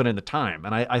have to put in the time.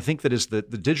 And I think that as the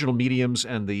digital mediums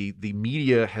and the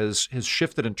media has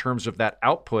shifted in terms of that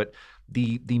output,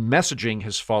 the messaging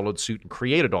has followed suit and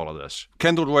created all of this.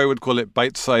 Kendall Roy would call it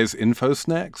bite-sized info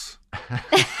snacks.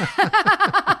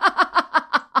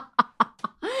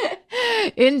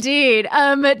 Indeed.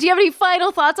 Do you have any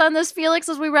final thoughts on this, Felix,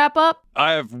 as we wrap up?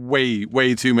 I have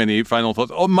way too many final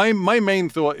thoughts. Oh, my main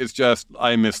thought is just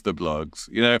I miss the blogs.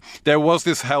 You know, there was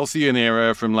this halcyon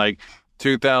era from like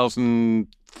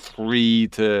 2003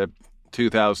 to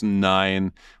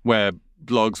 2009 where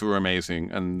blogs were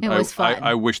amazing, and it was fun.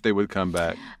 I wish they would come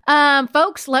back.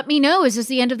 Folks, let me know. Is this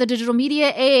the end of the digital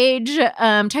media age?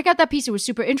 Check out that piece. It was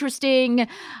super interesting.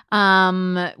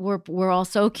 We're all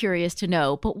so curious to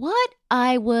know. But what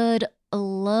I would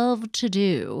love to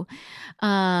do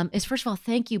is, first of all,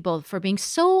 thank you both for being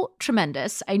so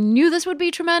tremendous. I knew this would be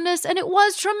tremendous, and it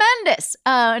was tremendous.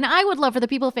 And I would love for the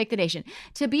people of Fake the Nation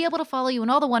to be able to follow you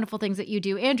and all the wonderful things that you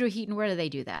do. Andrew Heaton, where do they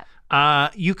do that?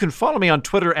 You can follow me on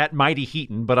Twitter at Mighty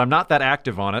Heaton, but I'm not that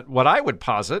active on it. What I would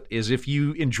posit is if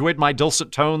you enjoyed my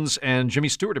dulcet tones and Jimmy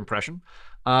Stewart impression,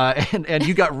 and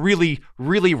you got really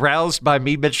roused by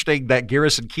me mentioning that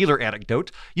Garrison Keillor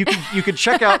anecdote, you can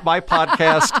check out my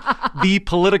podcast, The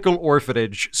Political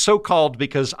Orphanage, so called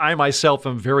because I myself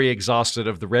am very exhausted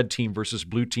of the red team versus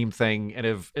blue team thing and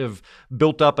have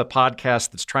built up a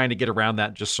podcast that's trying to get around that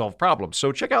and just solve problems.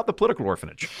 So check out The Political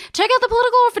Orphanage. Check out The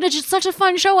Political Orphanage. It's such a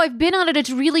fun show. I've been on it.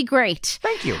 It's really great.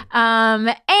 Thank you.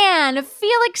 And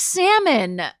Felix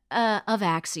Salmon of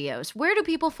Axios. Where do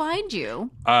people find you?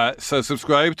 So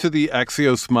subscribe to the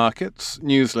Axios Markets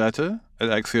newsletter at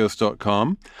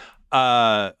axios.com.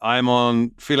 I'm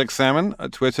on Felix Salmon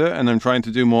at Twitter, and I'm trying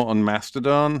to do more on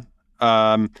Mastodon.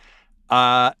 But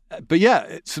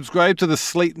yeah, subscribe to the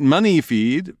Slate Money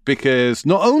feed, because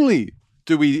not only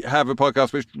do we have a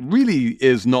podcast which really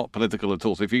is not political at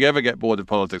all. So if you ever get bored of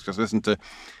politics, just listen to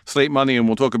Slate Money, and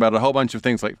we'll talk about a whole bunch of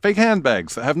things like fake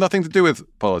handbags that have nothing to do with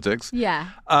politics. Yeah.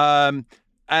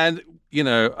 And, you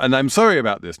know, and I'm sorry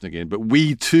about this, Nagin, but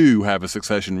we too have a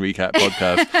Succession recap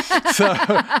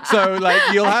podcast. so like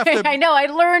you'll have to. I know. I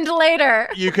learned later.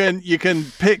 You can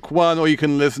pick one, or you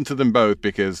can listen to them both,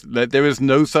 because there is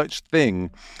no such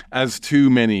thing as too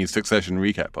many Succession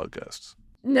recap podcasts.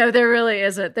 No, there really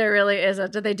isn't. There really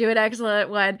isn't. They do an excellent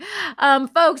one.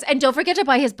 Folks, and don't forget to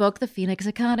buy his book, The Phoenix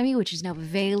Economy, which is now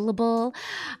available.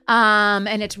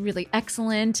 And it's really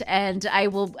excellent. And I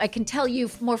can tell you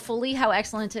more fully how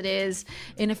excellent it is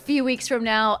in a few weeks from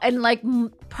now. And like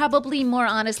probably more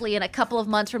honestly in a couple of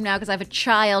months from now, because I have a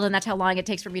child and that's how long it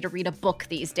takes for me to read a book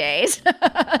these days.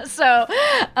 So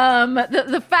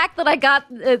the fact that I got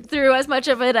through as much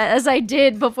of it as I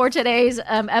did before today's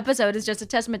episode is just a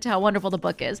testament to how wonderful the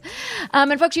book is.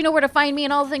 And folks, you know where to find me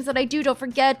and all the things that I do. Don't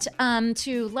forget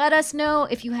to let us know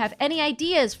if you have any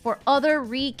ideas for other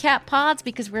recap pods,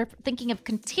 because we're thinking of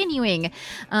continuing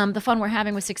the fun we're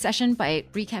having with Succession by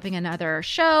recapping another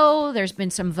show. There's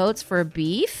been some votes for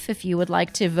Beef. If you would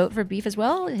like to vote for Beef as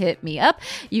well, hit me up.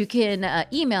 You can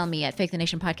email me at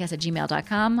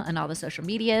fakethenationpodcast@gmail.com and all the social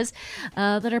medias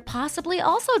that are possibly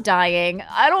also dying.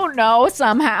 I don't know,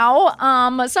 somehow.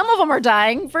 Some of them are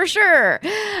dying for sure.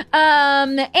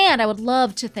 And I would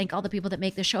love to thank all the people that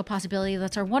make this show a possibility.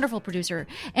 That's our wonderful producer,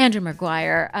 Andrew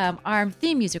McGuire. Our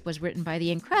theme music was written by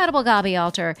the incredible Gabi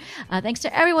Alter. Thanks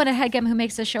to everyone at HeadGum who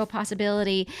makes this show a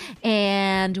possibility.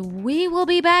 And we will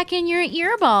be back in your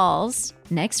earballs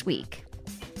next week.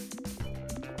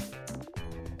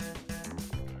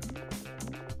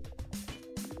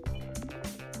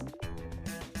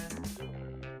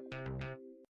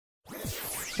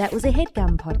 That was a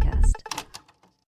HeadGum podcast.